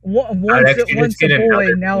 I'd Once actually once just get a boy,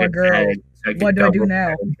 another now a big girl. head so I could What do I do double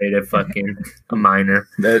now? penetrate a fucking a minor.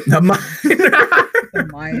 The A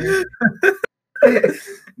minor.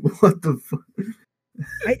 what the fuck?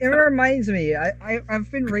 It reminds me.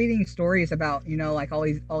 I've been reading stories about like all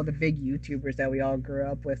the big YouTubers that we all grew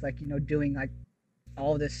up with, like doing like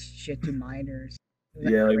all this shit to minors. It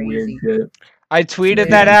was, Yeah, like weird crazy. shit. I tweeted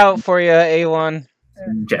Yeah. that out for you, A1.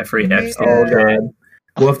 Jeffrey Yeah. Epstein. Oh god.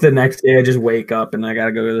 What if the next day I just wake up and I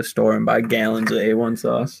gotta go to the store and buy gallons of A1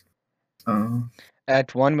 sauce? Oh.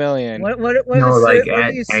 At 1 million. What No, as like soon-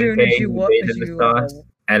 at as soon as 10K, you you bathe in the sauce?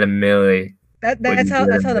 At a milli. that's Wouldn't how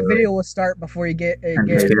do that's it how the really. video will start before you get And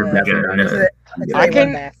just get a bath yeah, around no. it. I A1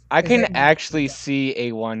 can- bath. I Is can that- actually see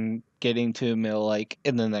A1 getting to a mil like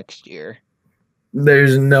in the next year.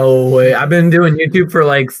 There's no way. I've been doing YouTube for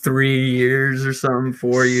like 3 years or something,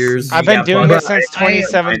 4 years. I've been Yeah, doing but it since I-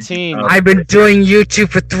 2017. I've been doing YouTube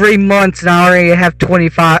for 3 months and I already have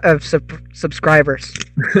 25 subscribers.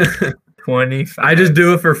 25. I just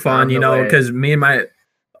do it for fun, On you the know, way. because me and my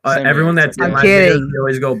Same everyone here. that's in I'm my kidding. videos, we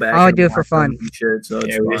always go back. I and do it for watch them fun. and shit, so it's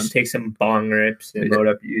Yeah, we fun. just take some bong rips and load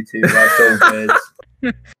up YouTube. Watch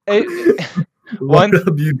those vids. One- What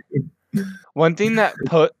up, you? One thing that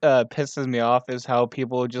pisses me off is how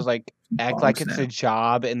people just like act Bomb like it's a snap.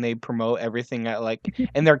 job and they promote everything at like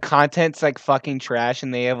and their content's like fucking trash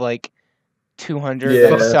and they have like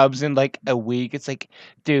 200 like, Yeah. subs in like a week. It's like,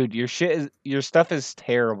 dude, your stuff is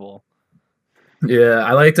terrible. Yeah,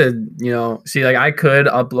 I like to, see, like I could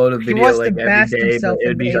upload a He video wants to like every bask day, himself but it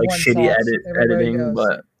would in be like A1 shitty sauce. Everybody editing. does.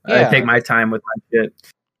 But I Yeah. take my time with my shit.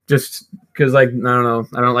 Just because, like, I don't know.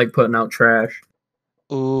 I don't like putting out trash.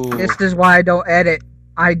 Ooh. This is why I don't edit.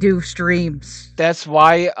 I do streams. That's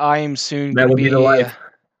why I'm soon That gonna would be the life.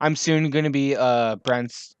 I'm soon gonna be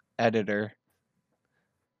Brent's editor.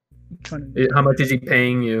 How much is he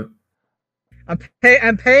paying you?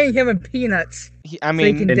 I'm paying him in peanuts. I So he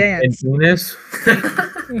mean, can In dance. penis?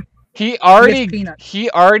 he already peanuts. he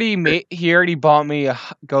already bought me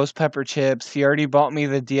ghost pepper chips. He already bought me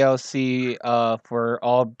the DLC for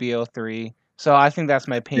all BO3. So I think that's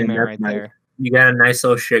my payment that's right nice. there. You got a nice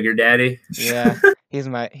little sugar daddy. Yeah, he's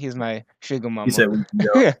my sugar mama. He said, we can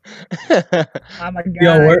go. Oh my god,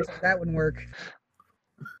 Yo, where- that wouldn't work.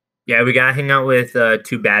 Yeah, we gotta hang out with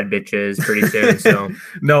two bad bitches pretty soon. So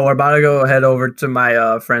No, we're about to go head over to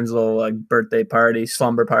my friend's little like birthday party,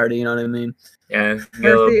 slumber party. You know what I mean? yeah,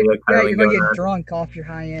 get a little bit of Yeah, cuddling you're gonna going get on. drunk off your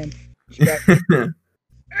high end. You got-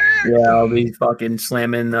 Yeah, I'll be fucking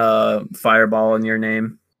slamming Fireball in your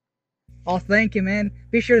name. Oh, thank you, man.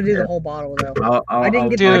 Be sure to do the whole bottle though. I didn't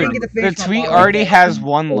get Dude, to the finish my tweet bottle already yet. has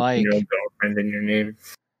one like. Your girlfriend in your name.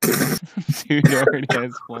 Dude already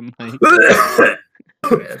has one like.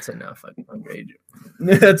 Okay, that's enough. I'm underage.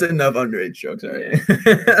 That's enough underage jokes.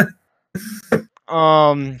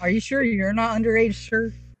 All right. Are you sure you're not underage,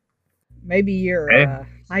 sir? Maybe you're Hey,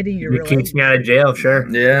 hiding your You real keeps age. me out of jail, sure.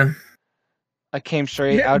 Yeah. I came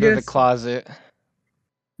straight Yeah, out of the just- closet.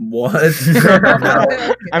 What? I'm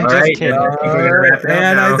All just right, kidding. I think we're gonna wrap it up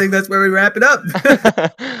and now. I think that's where we wrap it up.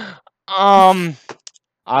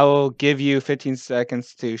 I will give you 15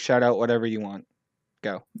 seconds to shout out whatever you want.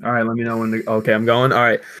 Go. All right, let me know when to. Okay, I'm going. All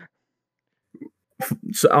right.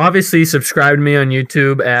 So obviously, subscribe to me on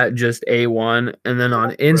YouTube at just A1, and then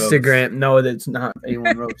on Instagram. No, that's not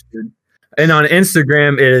A1 Roast, dude. And on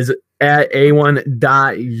Instagram it is at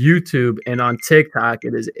A1.YouTube, and on TikTok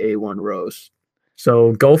it is A1 Roast.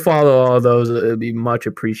 So go follow all those; it'd be much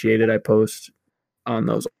appreciated. I post on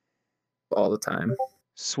those all the time.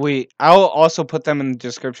 Sweet. I'll also put them in the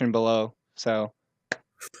description below. So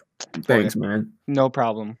Thanks, man. no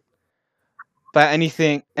problem. But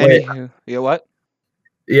anything, Wait. anywho, yeah, what?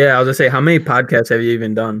 Yeah, I was gonna say, how many podcasts have you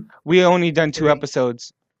even done We only done 2 Three.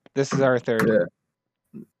 episodes. This is our third.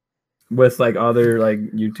 Yeah. with like other like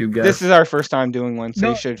YouTube guys? This is our first time doing one, so No,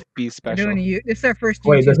 you should be We're special. doing this is our first.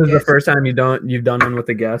 Wait, this YouTube is the guest. first time you've done one with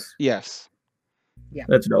a guest. Yes.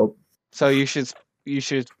 That's dope. So you should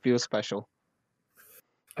feel special.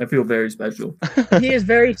 I feel very special. He is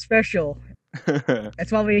very special.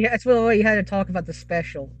 That's why we had to talk about the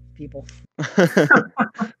special people.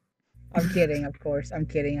 I'm kidding, of course. I'm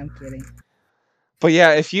kidding. But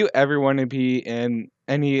yeah, if you ever want to be in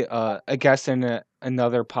any a guest in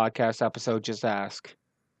another podcast episode, just ask.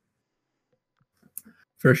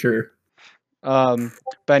 For sure. But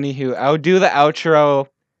anywho, I'll do the outro.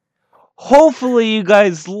 Hopefully you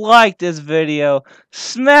guys liked this video.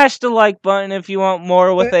 Smash the like button if you want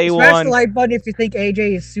more with Smash the A1. like button if you think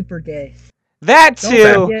AJ is super gay. That Don't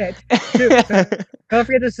too. forget. Don't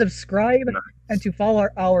forget to subscribe and to follow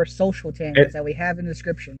our social channels that we have in the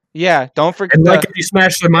description. Yeah, don't forget And to like if you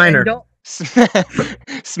smash the minor. And don't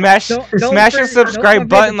smash Don't smash the don't subscribe forget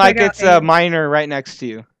button to like check out it's a A1. minor right next to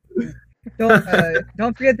you.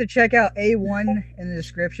 don't forget to check out A1 in the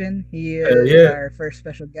description. He is yeah. our first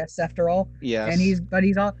special guest after all. Yes. And he's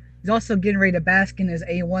also getting ready to bask in his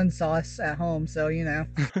A1 sauce at home, so you know.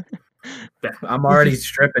 I'm already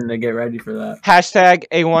stripping to get ready for that. Hashtag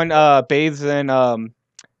A1 bathes in A1.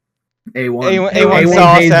 A1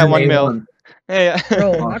 sauce Hayes at and 1 mil. A1. Yeah.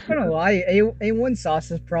 Bro, I'm not gonna lie, A1 sauce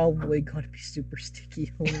is probably gonna be super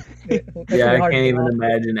sticky. That's Yeah, I hard can't to even get off.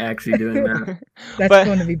 imagine actually doing that. That's but-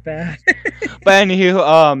 going to be bad. But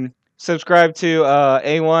anywho, subscribe to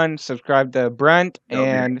A1, subscribe to Brent, Okay.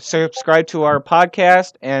 and subscribe to our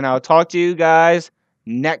podcast. And I'll talk to you guys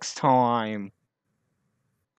next time.